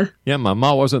 There you go. Yeah, my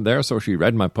ma wasn't there, so she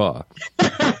read my paw.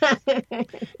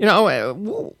 You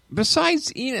know,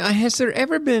 besides, you know, has there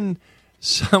ever been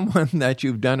someone that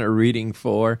you've done a reading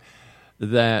for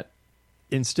that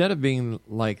instead of being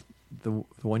like the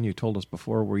one you told us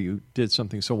before where you did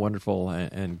something so wonderful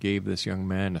and gave this young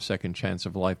man a second chance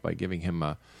of life by giving him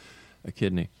a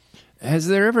kidney, has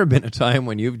there ever been a time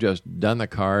when you've just done the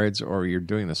cards or you're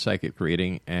doing the psychic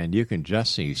reading and you can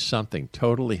just see something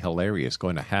totally hilarious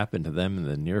going to happen to them in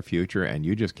the near future and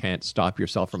you just can't stop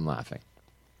yourself from laughing?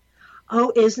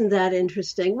 Oh, isn't that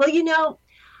interesting? Well, you know,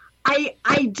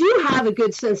 I do have a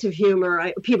good sense of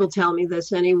humor. People tell me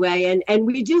this anyway, and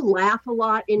we do laugh a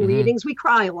lot in readings. We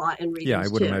cry a lot in readings, yeah, I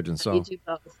would too. imagine so. We do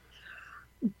both.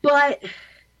 But,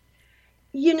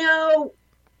 you know,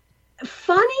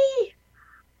 funny,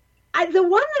 the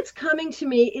one that's coming to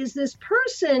me is this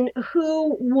person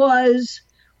who was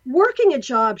working a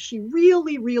job she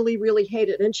really, really, really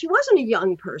hated. And she wasn't a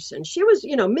young person. She was,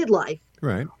 you know, midlife.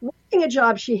 Right. Working a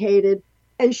job she hated.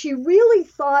 And she really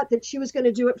thought that she was going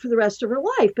to do it for the rest of her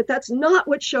life. But that's not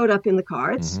what showed up in the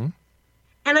cards.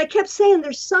 And I kept saying,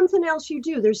 there's something else you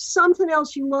do. There's something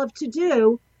else you love to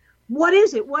do. What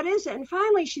is it? What is it? And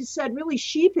finally she said really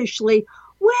sheepishly,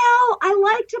 well, I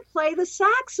like to play the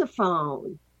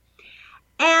saxophone.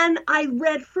 And I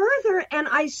read further and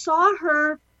I saw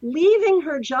her leaving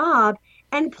her job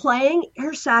and playing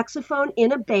her saxophone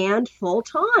in a band full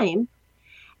time.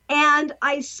 And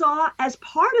I saw as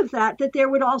part of that there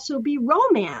would also be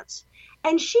romance.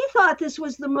 And she thought this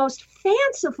was the most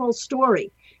fanciful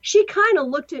story. She kind of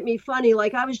looked at me funny,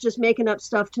 like I was just making up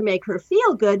stuff to make her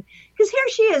feel good. Because here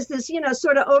she is, this, you know,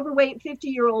 sort of overweight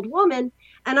 50-year-old woman.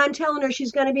 And I'm telling her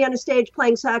she's going to be on a stage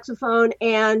playing saxophone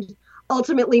and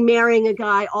ultimately marrying a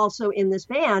guy also in this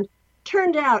band.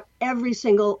 Turned out every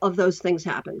single of those things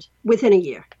happened within a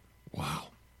year. Wow.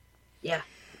 Yeah.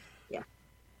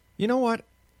 You know what?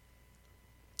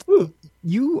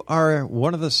 You are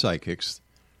one of the psychics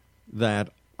that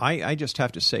I just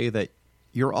have to say that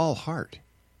you're all heart.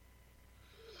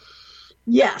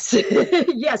 Yes.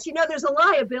 Yes. You know, there's a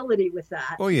liability with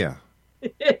that. Oh, yeah.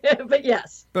 But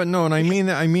yes. But no, and I mean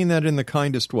that in the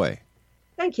kindest way.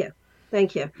 Thank you.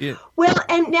 Yeah. Well,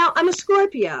 and now I'm a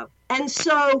Scorpio. And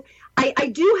so I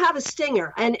do have a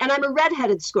stinger, and I'm a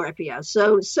redheaded Scorpio,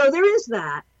 so there is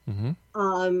that.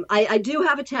 Mm-hmm. I do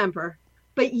have a temper,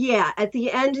 but yeah, at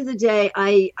the end of the day,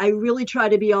 I really try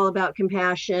to be all about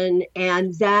compassion,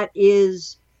 and that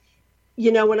is,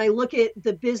 when I look at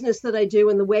the business that I do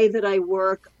and the way that I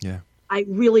work, I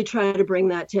really try to bring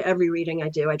that to every reading I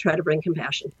do. I try to bring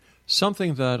compassion.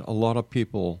 Something that a lot of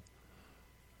people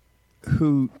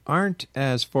who aren't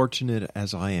as fortunate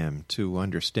as I am to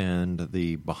understand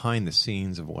the behind the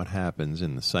scenes of what happens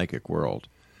in the psychic world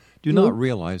do not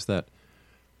realize that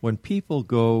when people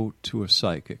go to a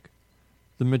psychic,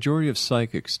 the majority of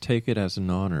psychics take it as an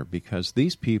honor because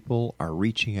these people are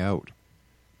reaching out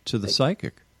to the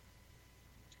psychic.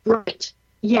 Right.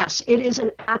 Yes, it is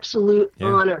an absolute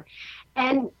honor.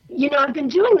 And, I've been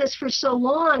doing this for so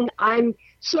long, I'm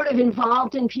sort of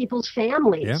involved in people's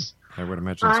families. Yeah, I would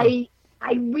imagine so.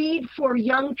 I read for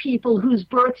young people whose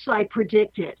births I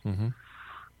predicted. Mm-hmm.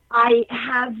 I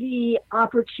have the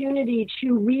opportunity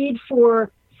to read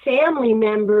for family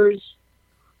members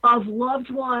of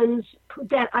loved ones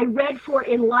that I read for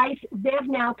in life. They've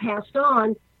now passed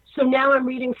on. So now I'm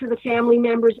reading for the family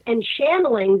members and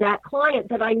channeling that client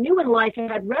that I knew in life and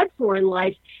had read for in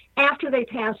life. After they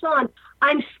pass on,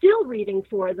 I'm still reading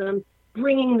for them,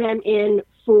 bringing them in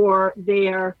for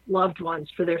their loved ones,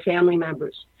 for their family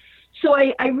members. So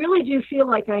I really do feel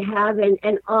like I have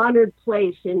an honored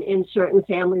place in certain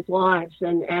families' lives,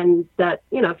 and that,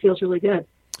 feels really good.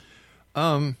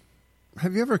 Have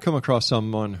you ever come across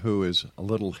someone who is a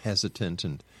little hesitant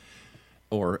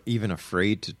or even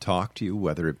afraid to talk to you,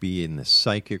 whether it be in the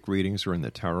psychic readings or in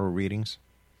the tarot readings?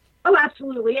 Oh,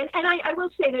 absolutely. And I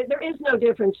will say that there is no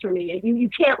difference for me. You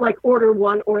can't order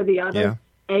one or the other.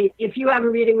 Yeah. If you have a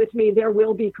reading with me, there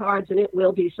will be cards and it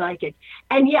will be psychic.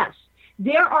 And yes,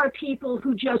 there are people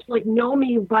who just know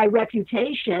me by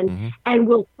reputation and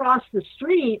will cross the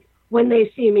street when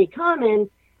they see me coming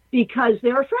because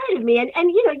they're afraid of me.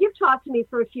 And you've talked to me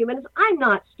for a few minutes. I'm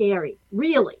not scary,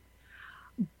 really.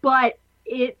 But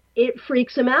it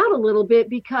freaks them out a little bit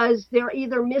because they're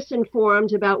either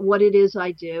misinformed about what it is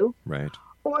I do. Right.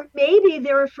 Or maybe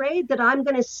they're afraid that I'm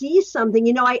going to see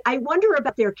something. I wonder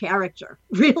about their character,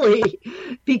 really,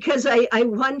 because I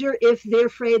wonder if they're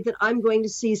afraid that I'm going to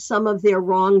see some of their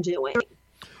wrongdoing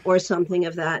or something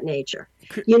of that nature.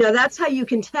 That's how you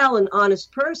can tell an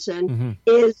honest person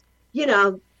is,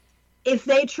 if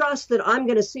they trust that I'm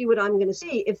going to see what I'm going to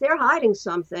see. If they're hiding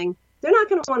something, they're not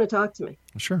going to want to talk to me.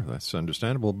 Sure, that's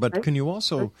understandable. But can you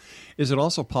also, is it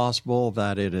also possible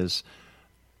that it is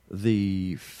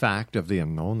the fact of the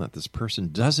unknown that this person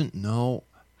doesn't know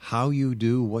how you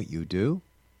do what you do?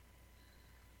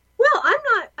 Well,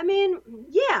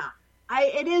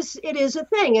 it is a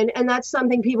thing. And that's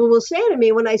something people will say to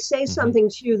me when I say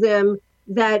something to them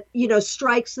that,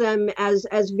 strikes them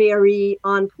as very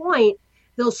on point.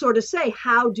 They'll sort of say,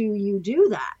 how do you do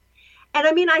that? And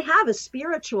I have a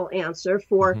spiritual answer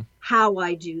for how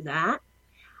I do that.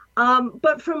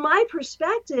 But from my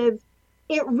perspective,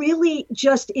 it really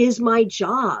just is my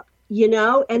job,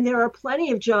 and there are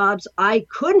plenty of jobs I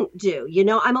couldn't do.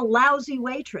 I'm a lousy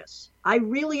waitress. I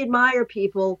really admire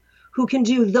people who can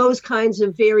do those kinds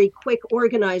of very quick,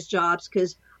 organized jobs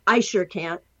because I sure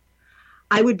can't.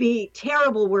 I would be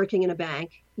terrible working in a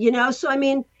bank,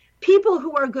 So, people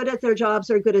who are good at their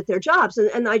jobs are good at their jobs.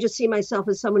 And I just see myself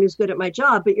as someone who's good at my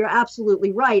job. But you're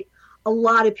absolutely right. A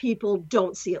lot of people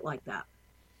don't see it like that.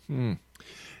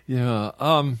 Yeah.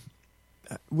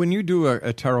 When you do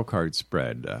a tarot card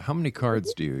spread, how many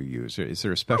cards do you use? Is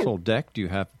there a special deck? Do you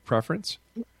have a preference?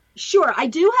 Sure. I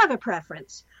do have a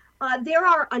preference. There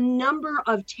are a number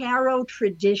of tarot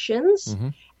traditions.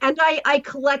 And I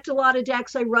collect a lot of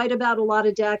decks. I write about a lot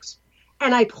of decks.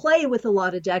 And I play with a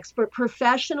lot of decks, but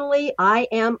professionally, I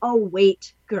am a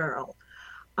weight girl.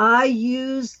 I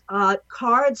use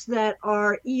cards that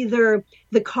are either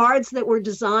the cards that were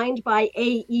designed by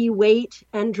A.E. Waite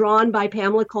and drawn by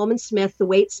Pamela Coleman Smith, the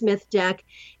Waite Smith deck.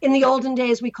 In the olden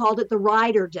days, we called it the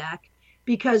Ryder deck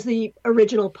because the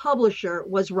original publisher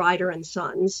was Ryder and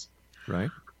Sons. Right.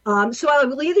 So I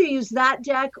will either use that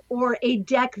deck or a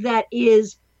deck that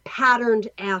is patterned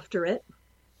after it.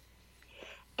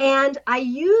 And I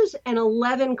use an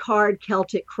 11-card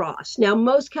Celtic cross. Now,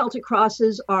 most Celtic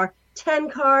crosses are 10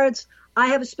 cards. I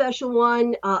have a special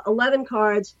one, 11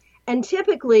 cards. And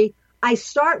typically, I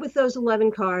start with those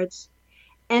 11 cards.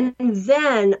 And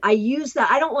then I use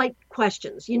that. I don't like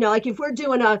questions. If we're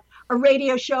doing a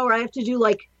radio show or I have to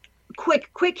do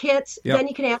quick hits, then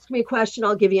you can ask me a question.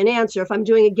 I'll give you an answer. If I'm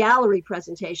doing a gallery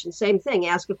presentation, same thing.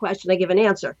 Ask a question, I give an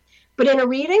answer. But in a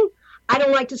reading, I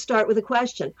don't like to start with a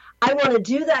question. I want to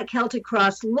do that Celtic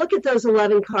cross, look at those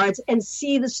 11 cards, and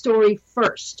see the story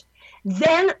first.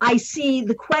 Then I see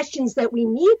the questions that we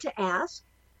need to ask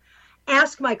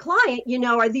my client,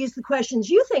 are these the questions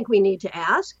you think we need to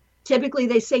ask? Typically,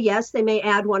 they say yes. They may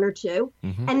add one or two.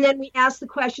 Mm-hmm. And then we ask the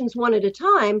questions one at a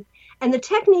time. And the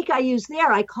technique I use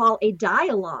there, I call a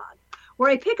dialogue,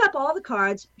 where I pick up all the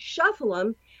cards, shuffle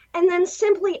them, and then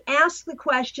simply ask the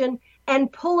question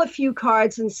and pull a few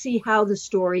cards and see how the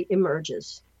story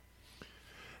emerges.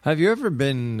 Have you ever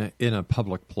been in a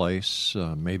public place,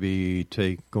 maybe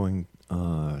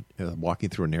walking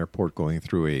through an airport, going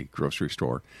through a grocery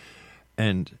store,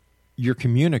 and you're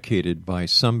communicated by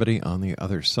somebody on the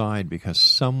other side because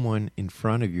someone in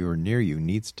front of you or near you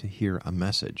needs to hear a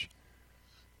message?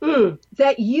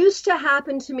 That used to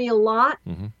happen to me a lot,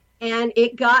 and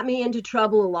it got me into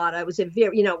trouble a lot. I was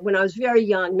when I was very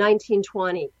young, 19,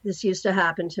 20, this used to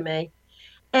happen to me.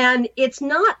 And it's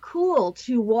not cool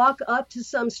to walk up to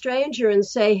some stranger and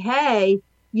say, hey,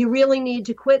 you really need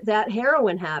to quit that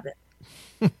heroin habit.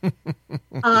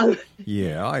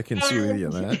 Yeah, I can see with you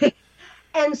that.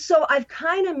 And so I've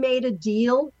kind of made a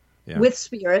deal with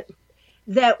Spirit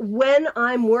that when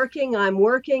I'm working,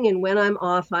 and when I'm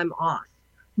off, I'm off.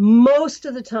 Most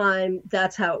of the time,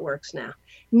 that's how it works now.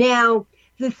 Now,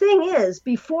 the thing is,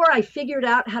 before I figured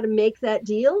out how to make that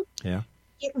deal,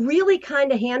 it really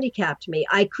kind of handicapped me.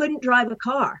 I couldn't drive a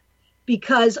car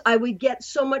because I would get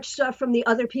so much stuff from the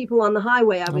other people on the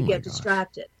highway, I would get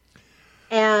distracted.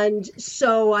 And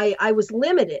so I was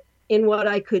limited in what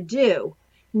I could do.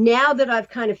 Now that I've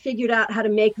kind of figured out how to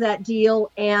make that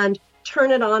deal and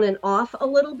turn it on and off a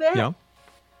little bit,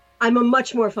 I'm a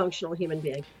much more functional human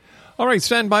being. All right,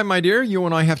 stand by, my dear. You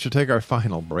and I have to take our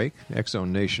final break.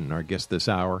 X-Zone Nation, our guest this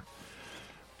hour.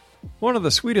 One of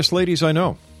the sweetest ladies I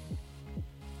know.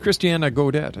 Christiana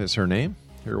Gaudet is her name.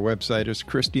 Her website is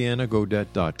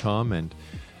christianagaudet.com, and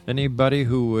anybody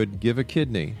who would give a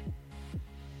kidney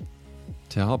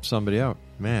to help somebody out,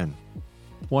 man,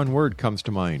 one word comes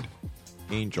to mind.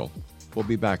 Angel. We'll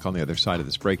be back on the other side of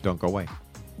this break. Don't go away.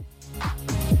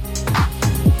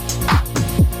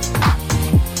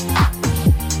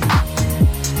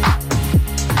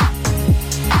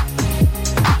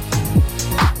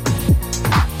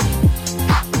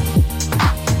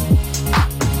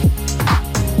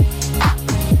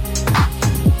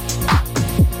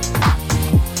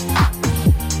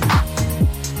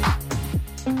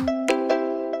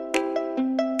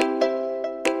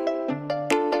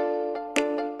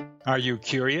 Are you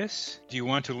curious? Do you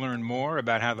want to learn more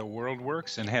about how the world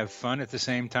works and have fun at the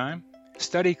same time?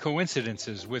 Study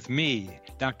coincidences with me,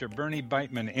 Dr. Bernie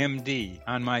Beitman, MD,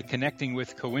 on my Connecting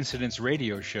with Coincidence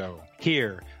radio show,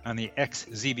 here on the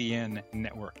XZBN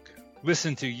network.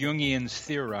 Listen to Jungians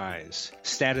theorize,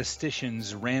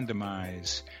 statisticians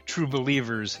randomize, true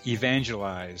believers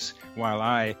evangelize, while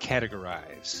I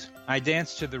categorize. I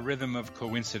dance to the rhythm of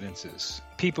coincidences.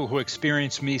 People who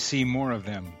experience me see more of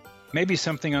them. Maybe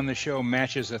something on the show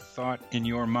matches a thought in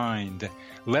your mind.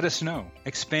 Let us know.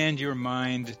 Expand your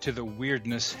mind to the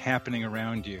weirdness happening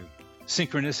around you.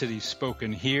 Synchronicity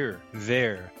spoken here,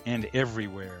 there, and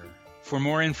everywhere. For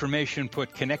more information,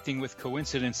 put Connecting with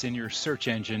Coincidence in your search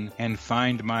engine and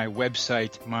find my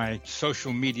website, my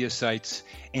social media sites,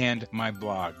 and my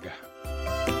blog.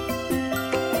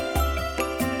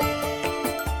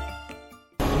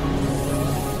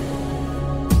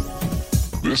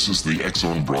 This is the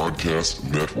X-Zone Broadcast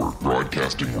Network,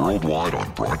 broadcasting worldwide on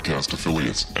broadcast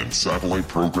affiliates and satellite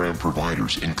program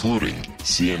providers, including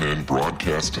CNN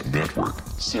Broadcast Network,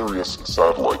 Sirius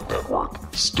Satellite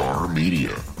Network, Star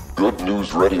Media, Good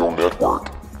News Radio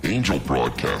Network, Angel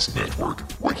Broadcast Network,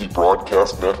 Wiki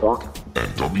Broadcast Network,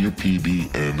 and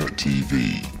WPBN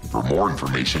TV. For more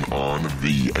information on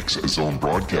the X-Zone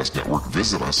Broadcast Network,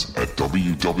 visit us at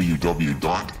www.xzbn.net.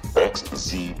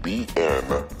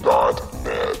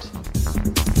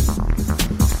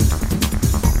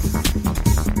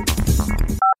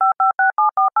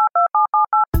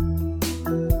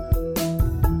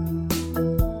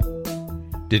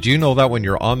 Did you know that when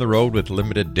you're on the road with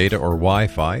limited data or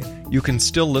Wi-Fi, you can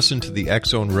still listen to the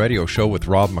X-Zone Radio Show with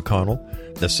Rob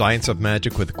McConnell, The Science of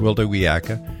Magic with Gwilda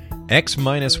Wiyaka,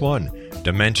 X-1,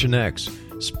 Dimension X,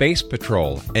 Space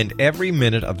Patrol, and every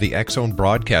minute of the X-Zone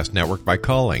Broadcast Network by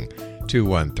calling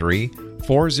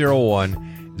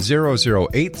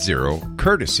 213-401-0080,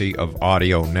 courtesy of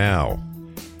Audio Now.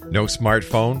 No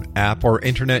smartphone, app, or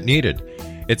internet needed.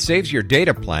 It saves your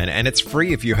data plan, and it's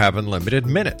free if you have unlimited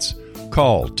minutes.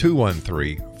 Call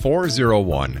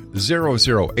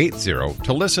 213-401-0080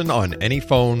 to listen on any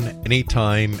phone,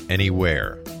 anytime,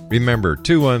 anywhere. Remember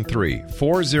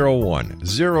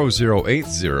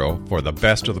 213-401-0080 for the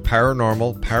best of the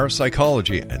paranormal,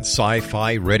 parapsychology, and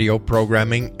sci-fi radio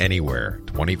programming anywhere,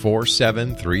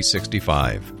 24/7,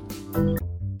 365.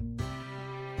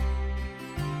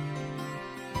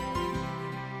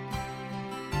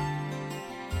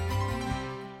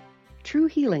 True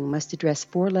healing must address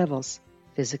 4 levels: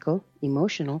 physical,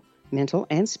 emotional, mental,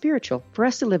 and spiritual, for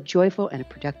us to live joyful and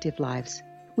productive lives.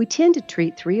 We tend to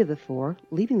treat 3 of the 4,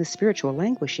 leaving the spiritual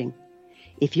languishing.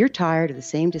 If you're tired of the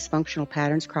same dysfunctional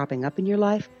patterns cropping up in your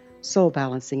life, Soul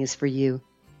Balancing is for you.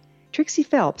 Trixie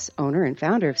Phelps, owner and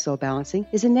founder of Soul Balancing,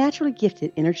 is a naturally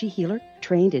gifted energy healer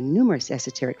trained in numerous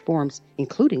esoteric forms,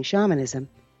 including shamanism.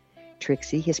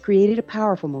 Trixie has created a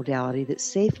powerful modality that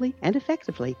safely and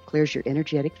effectively clears your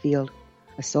energetic field.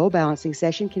 A soul balancing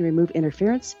session can remove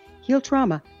interference, heal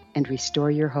trauma, and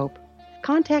restore your hope.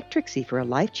 Contact Trixie for a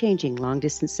life-changing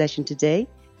long-distance session today,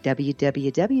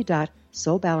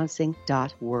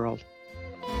 www.soulbalancing.world.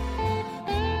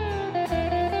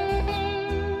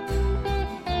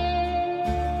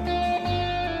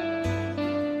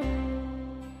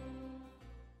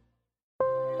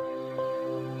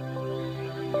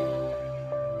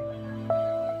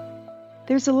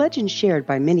 There's a legend shared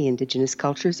by many indigenous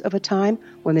cultures of a time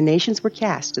when the nations were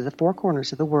cast to the 4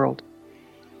 corners of the world.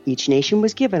 Each nation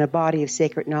was given a body of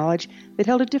sacred knowledge that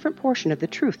held a different portion of the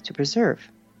truth to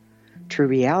preserve. True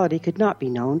reality could not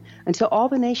be known until all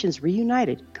the nations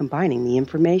reunited, combining the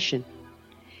information.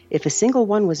 If a single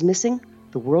one was missing,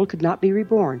 the world could not be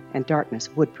reborn and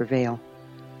darkness would prevail.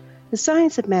 The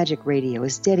Science of Magic Radio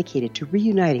is dedicated to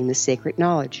reuniting the sacred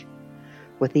knowledge.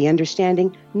 With the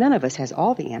understanding, none of us has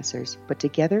all the answers, but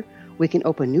together we can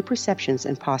open new perceptions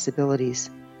and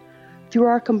possibilities. Through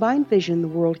our combined vision, the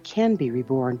world can be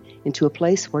reborn into a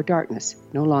place where darkness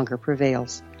no longer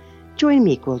prevails. Join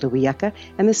me, Gwilda Wiyaka,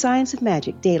 and the Science of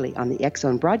Magic daily on the X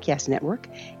Zone Broadcast Network,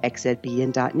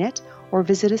 xzbn.net, or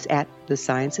visit us at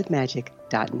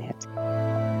thescienceofmagic.net.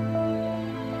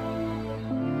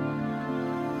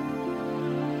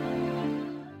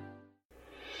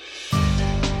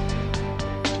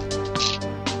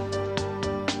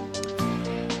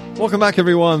 Welcome back,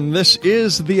 everyone. This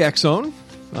is the X Zone.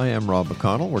 I am Rob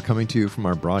McConnell. We're coming to you from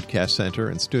our broadcast center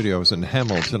and studios in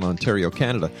Hamilton, Ontario,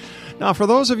 Canada. Now, for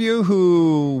those of you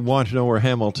who want to know where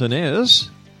Hamilton is,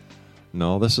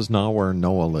 no, this is not where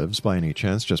Noah lives by any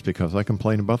chance, just because I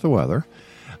complain about the weather.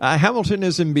 Hamilton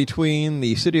is in between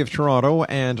the city of Toronto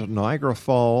and Niagara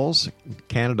Falls,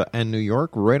 Canada and New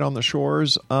York, right on the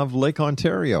shores of Lake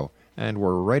Ontario. And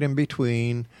we're right in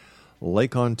between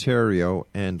Lake Ontario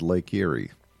and Lake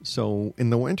Erie. So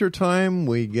in the wintertime,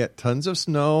 we get tons of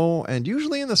snow, and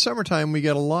usually in the summertime, we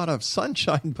get a lot of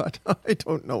sunshine, but I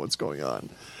don't know what's going on.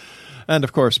 And,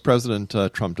 of course, President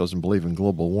Trump doesn't believe in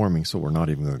global warming, so we're not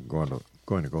even going to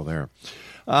go there.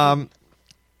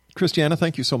 Christiana,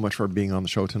 thank you so much for being on the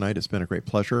show tonight. It's been a great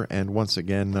pleasure. And once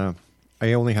again,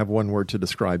 I only have one word to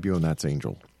describe you, and that's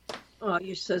angel. Oh,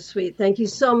 you're so sweet. Thank you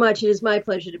so much. It is my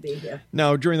pleasure to be here.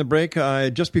 Now, during the break,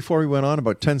 just before we went on,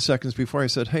 about 10 seconds before, I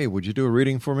said, hey, would you do a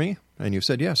reading for me? And you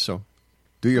said yes, so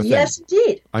do your thing. Yes,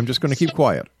 indeed. I'm just going to keep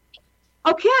quiet.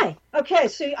 Okay,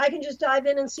 so I can just dive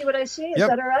in and see what I see? Is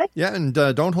that all right? Yeah, and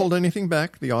don't hold anything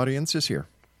back. The audience is here.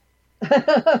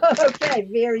 Okay,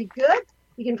 very good.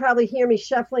 You can probably hear me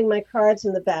shuffling my cards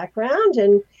in the background.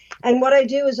 And what I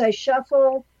do is I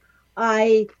shuffle,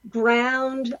 I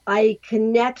ground, I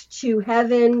connect to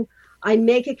heaven, I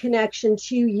make a connection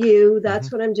to you.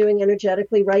 That's what I'm doing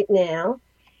energetically right now.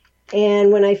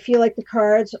 And when I feel like the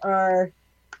cards are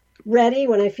ready,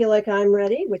 when I feel like I'm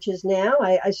ready, which is now,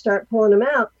 I start pulling them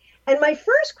out. And my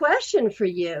first question for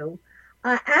you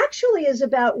actually is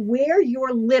about where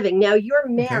you're living. Now, you're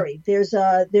married. There's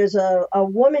a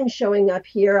woman showing up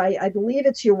here. I believe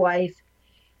it's your wife.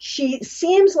 She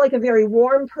seems like a very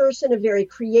warm person, a very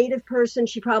creative person.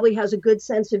 She probably has a good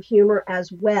sense of humor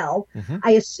as well.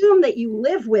 I assume that you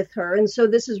live with her. And so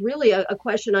this is really a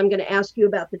question I'm going to ask you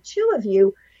about the two of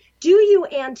you. Do you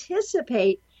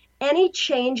anticipate any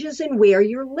changes in where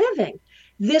you're living?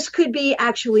 This could be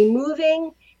actually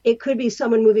moving. It could be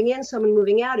someone moving in, someone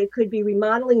moving out. It could be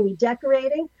remodeling,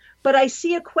 redecorating. But I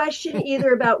see a question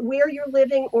either about where you're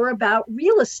living or about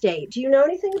real estate. Do you know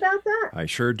anything about that? I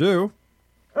sure do.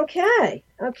 Okay.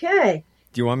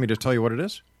 Do you want me to tell you what it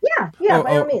is? Yeah,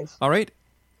 by all means. All right.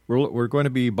 We're going to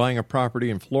be buying a property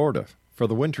in Florida for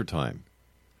the winter time.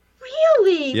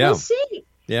 Really? Yeah. Well, see,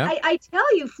 yeah. I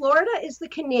tell you, Florida is the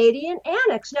Canadian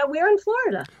annex. Now, where in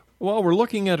Florida? Well, we're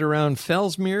looking at around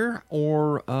Fellsmere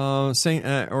or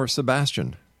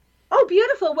Sebastian. Oh,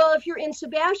 beautiful. Well, if you're in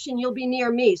Sebastian, you'll be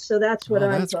near me, so that's what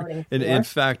I'm voting for. In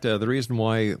fact, the reason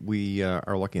why we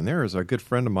are looking there is a good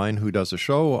friend of mine who does a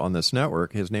show on this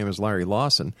network. His name is Larry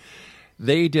Lawson.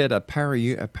 They did a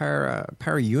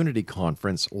Para-Unity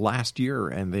conference last year,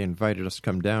 and they invited us to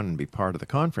come down and be part of the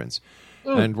conference.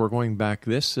 And we're going back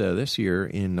this year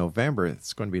in November.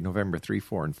 It's going to be November 3,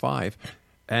 4, and 5.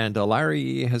 And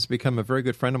Larry has become a very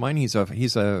good friend of mine. He's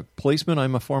a policeman.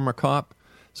 I'm a former cop.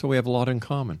 So we have a lot in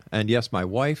common. And yes, my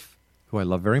wife, who I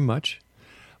love very much,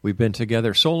 we've been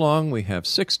together so long, we have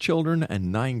 6 children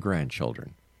and 9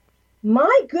 grandchildren.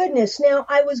 My goodness. Now,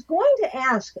 I was going to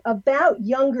ask about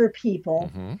younger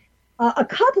people a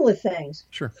couple of things.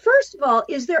 Sure. First of all,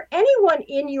 is there anyone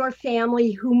in your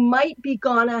family who might be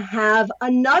going to have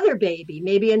another baby,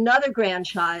 maybe another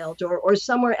grandchild, or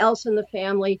somewhere else in the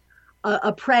family,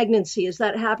 a pregnancy? Is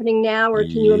that happening now, or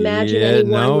can you imagine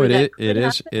anyone? No,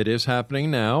 it is happening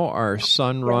now. Our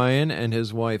son Ryan and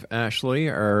his wife Ashley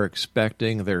are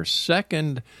expecting their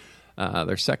second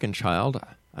child,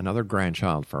 another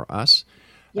grandchild for us,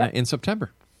 in September.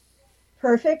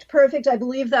 Perfect. I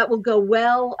believe that will go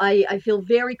well. I feel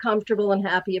very comfortable and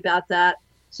happy about that.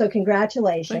 So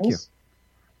congratulations. Thank you.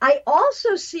 I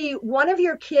also see one of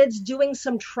your kids doing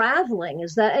some traveling.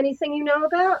 Is that anything you know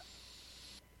about?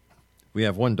 We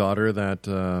have one daughter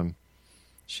that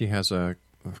she has a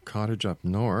cottage up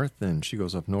north, and she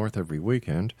goes up north every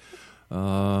weekend.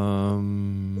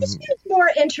 This is more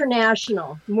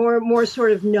international, more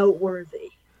sort of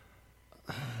noteworthy.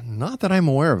 Not that I'm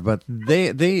aware of, but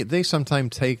they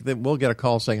sometimes we'll get a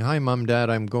call saying, "Hi, Mom, Dad,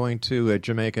 I'm going to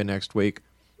Jamaica next week."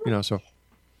 So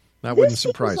that wouldn't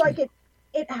surprise me.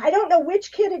 I don't know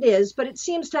which kid it is, but it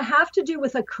seems to have to do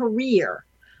with a career.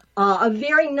 A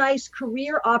very nice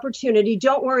career opportunity.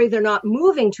 Don't worry, they're not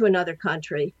moving to another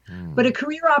country, but a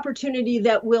career opportunity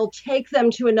that will take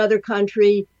them to another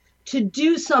country to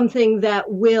do something that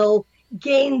will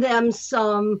gain them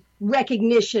some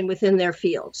recognition within their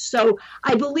field. So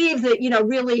I believe that,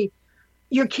 really,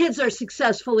 your kids are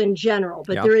successful in general,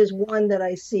 but there is one that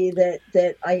I see that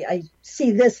I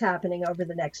see this happening over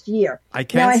the next year. I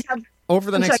can't. Over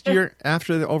the next year,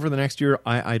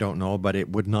 I don't know, but it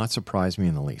would not surprise me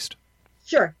in the least.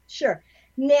 Sure.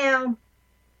 Now,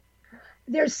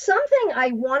 there's something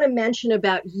I want to mention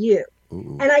about you.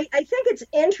 Ooh. And I think it's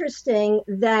interesting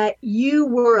that you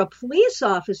were a police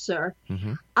officer.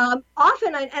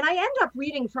 Often, I end up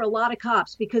reading for a lot of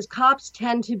cops because cops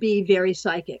tend to be very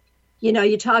psychic.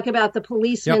 You talk about the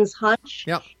policeman's hunch.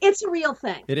 Yep. It's a real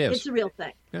thing. It is. It's a real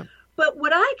thing. Yep. But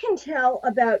what I can tell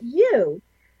about you,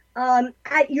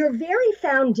 at your very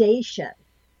foundation,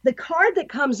 the card that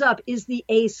comes up is the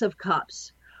Ace of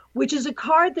Cups, which is a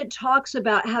card that talks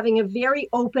about having a very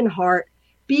open heart,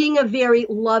 being a very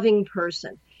loving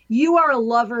person. You are a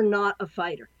lover, not a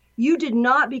fighter. You did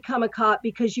not become a cop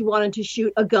because you wanted to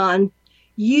shoot a gun.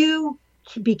 You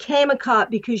became a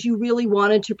cop because you really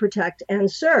wanted to protect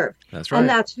and serve. That's right. And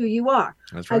that's who you are.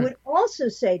 That's right. I would also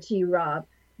say to you, Rob,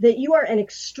 that you are an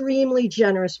extremely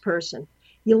generous person.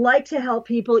 You like to help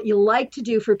people. You like to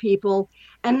do for people.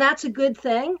 And that's a good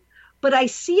thing. But I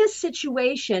see a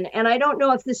situation, and I don't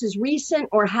know if this is recent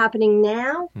or happening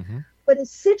now, but a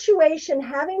situation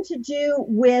having to do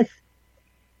with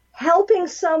helping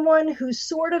someone who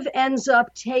sort of ends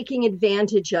up taking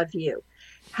advantage of you,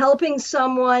 helping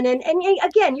someone. And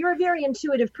again, you're a very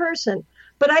intuitive person,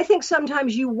 but I think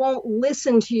sometimes you won't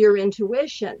listen to your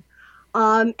intuition.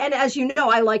 And as you know,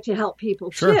 I like to help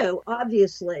people too,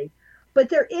 obviously. But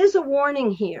there is a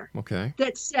warning here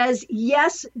that says,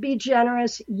 yes, be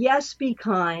generous. Yes, be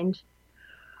kind.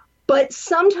 But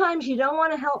sometimes you don't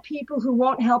want to help people who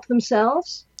won't help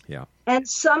themselves. Yeah. And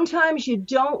sometimes you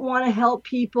don't want to help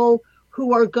people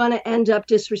who are going to end up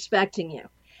disrespecting you.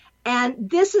 And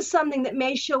this is something that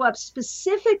may show up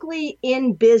specifically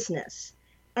in business.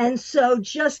 And so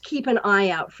just keep an eye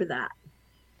out for that.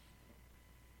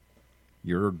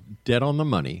 You're dead on the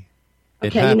money.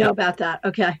 Okay, you know about that.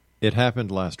 Okay. It happened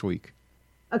last week.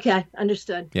 Okay,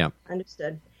 understood. Yeah.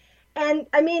 Understood. And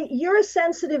I mean, you're a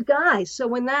sensitive guy. So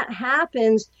when that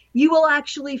happens, you will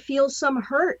actually feel some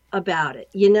hurt about it.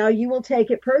 You will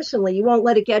take it personally. You won't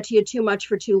let it get to you too much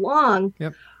for too long.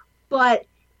 Yep. But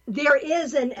there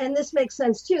is, and this makes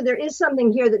sense too, there is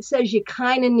something here that says you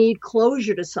kind of need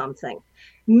closure to something.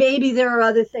 Maybe there are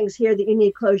other things here that you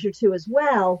need closure to as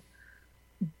well.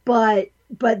 But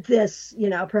this,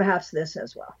 perhaps this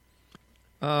as well.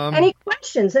 Any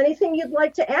questions? Anything you'd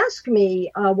like to ask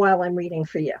me while I'm reading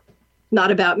for you? Not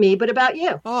about me, but about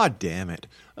you. Oh, damn it.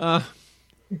 No,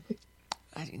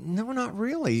 not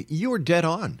really. You were dead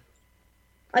on.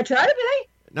 I try to be.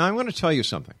 Now, I'm going to tell you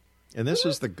something, and this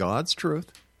is the God's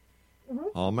truth.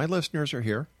 All my listeners are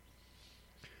here.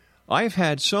 I've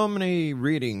had so many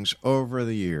readings over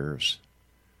the years.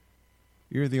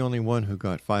 You're the only one who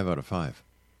got 5 out of 5.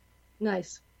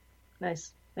 Nice.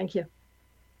 Thank you.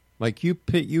 Like you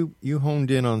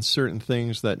honed in on certain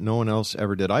things that no one else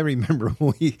ever did. I remember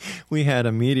we had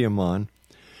a medium on.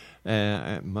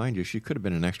 Mind you, she could have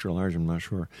been an extra large, I'm not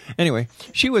sure. Anyway,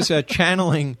 she was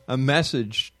channeling a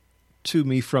message to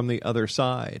me from the other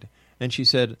side. And she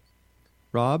said,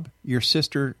 Rob, your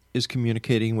sister is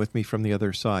communicating with me from the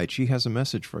other side. She has a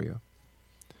message for you.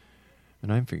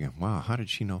 And I'm thinking, wow, how did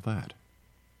she know that?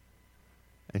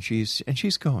 And she's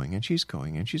going.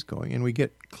 And we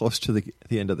get close to the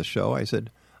end of the show. I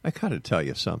said, I got to tell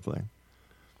you something.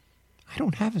 I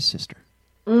don't have a sister.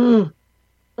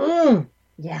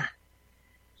 Yeah.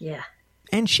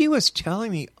 And she was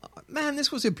telling me, man,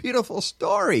 this was a beautiful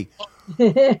story.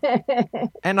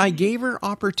 And I gave her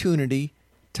opportunity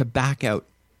to back out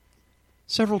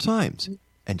several times.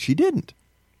 And she didn't.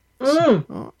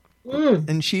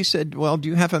 And she said, well, do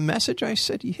you have a message? I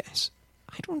said, yes.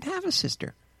 I don't have a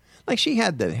sister. Like, she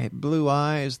had the blue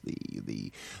eyes,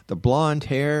 the blonde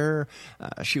hair.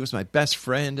 She was my best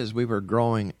friend as we were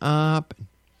growing up.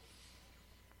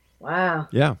 Wow.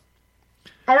 Yeah.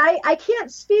 And I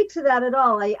can't speak to that at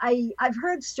all. I've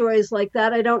heard stories like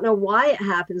that. I don't know why it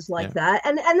happens like that.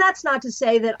 And that's not to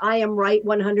say that I am right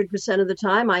 100% of the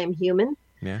time. I am human.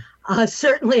 Yeah.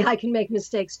 Certainly I can make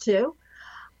mistakes too.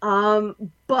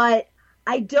 But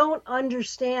I don't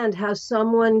understand how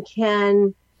someone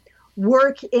can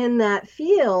work in this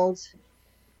field,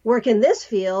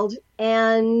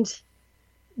 and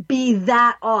be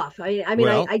that off.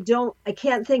 I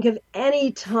can't think of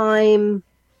any time.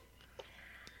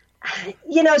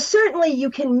 Certainly you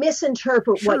can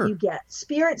misinterpret what you get.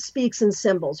 Spirit speaks in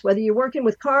symbols, whether you're working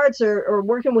with cards or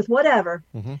working with whatever.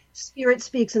 Mm-hmm. Spirit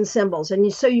speaks in symbols.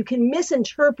 And so you can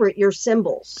misinterpret your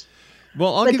symbols.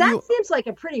 Well, that seems like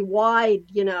a pretty wide,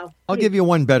 I'll give you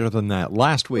one better than that.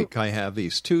 Last week, I have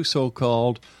these 2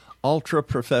 so-called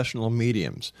ultra-professional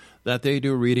mediums that they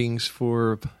do readings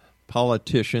for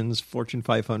politicians, Fortune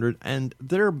 500, and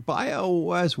their bio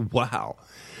was wow.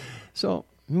 So,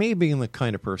 me being the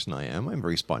kind of person I am, I'm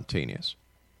very spontaneous.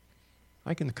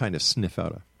 I can kind of sniff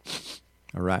out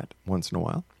a rat once in a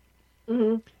while.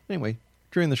 Mm-hmm. Anyway,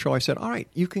 during the show, I said, all right,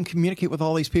 you can communicate with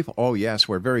all these people. Oh, yes,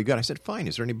 we're very good. I said, fine.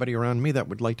 Is there anybody around me that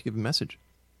would like to give a message?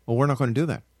 Well, we're not going to do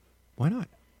that. Why not?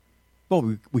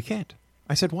 Well, we can't.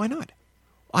 I said, why not?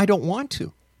 I don't want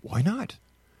to. Why not?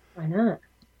 Why not?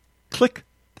 Click.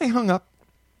 They hung up.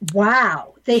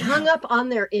 Wow. They hung up on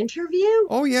their interview?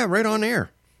 Oh, yeah, right on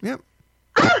air. Yep.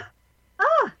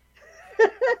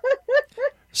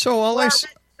 So all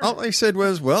I said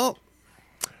was, well,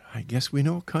 I guess we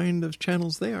know what kind of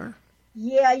channels they are.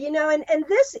 Yeah, and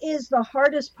this is the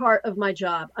hardest part of my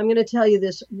job. I'm going to tell you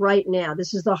this right now.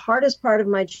 This is the hardest part of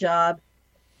my job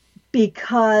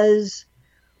because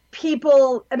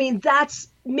people, that's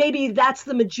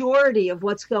the majority of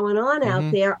what's going on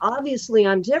out there. Obviously,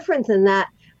 I'm different than that,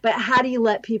 but how do you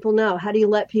let people know? How do you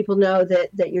let people know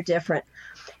that you're different?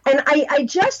 And I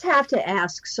just have to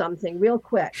ask something real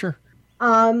quick. Sure.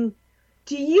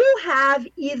 Do you have,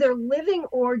 either living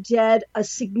or dead, a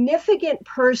significant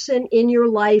person in your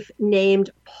life named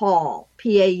Paul,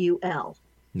 Paul?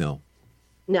 No.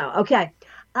 No. Okay.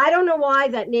 I don't know why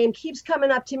that name keeps coming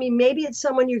up to me. Maybe it's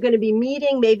someone you're going to be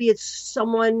meeting. Maybe it's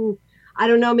someone, I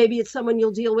don't know. Maybe it's someone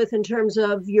you'll deal with in terms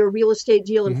of your real estate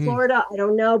deal in Florida. I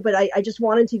don't know. But I just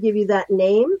wanted to give you that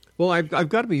name. Well, I've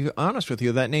got to be honest with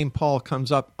you. That name Paul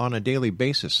comes up on a daily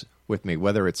basis with me,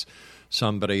 whether it's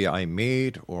somebody I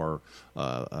meet or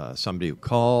somebody who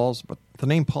calls. But the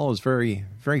name Paul is very,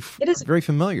 very, very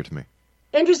familiar to me.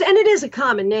 Interesting, and it is a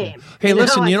common name. Hey,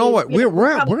 listen, you know what?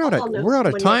 We're out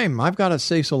of time. I've got to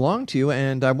say so long to you,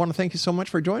 and I want to thank you so much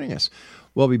for joining us.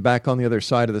 We'll be back on the other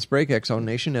side of this break, X-Zone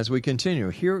Nation, as we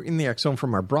continue here in the X-Zone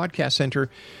from our broadcast center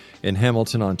in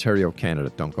Hamilton, Ontario,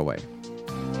 Canada. Don't go away.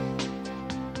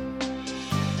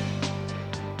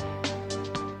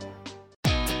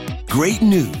 Great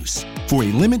news. For a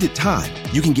limited time,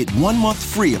 you can get 1 month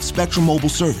free of Spectrum Mobile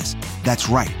service. That's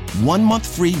right, 1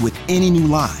 month free with any new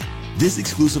line. This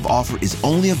exclusive offer is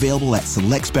only available at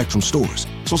select Spectrum stores,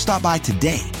 so stop by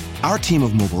today. Our team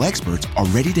of mobile experts are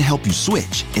ready to help you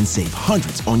switch and save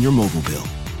hundreds on your mobile bill.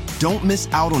 Don't miss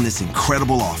out on this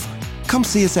incredible offer. Come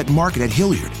see us at Market at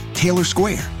Hilliard, Taylor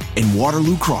Square, and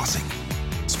Waterloo Crossing.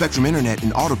 Spectrum Internet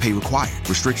and autopay required.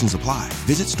 Restrictions apply.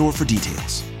 Visit store for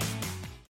details.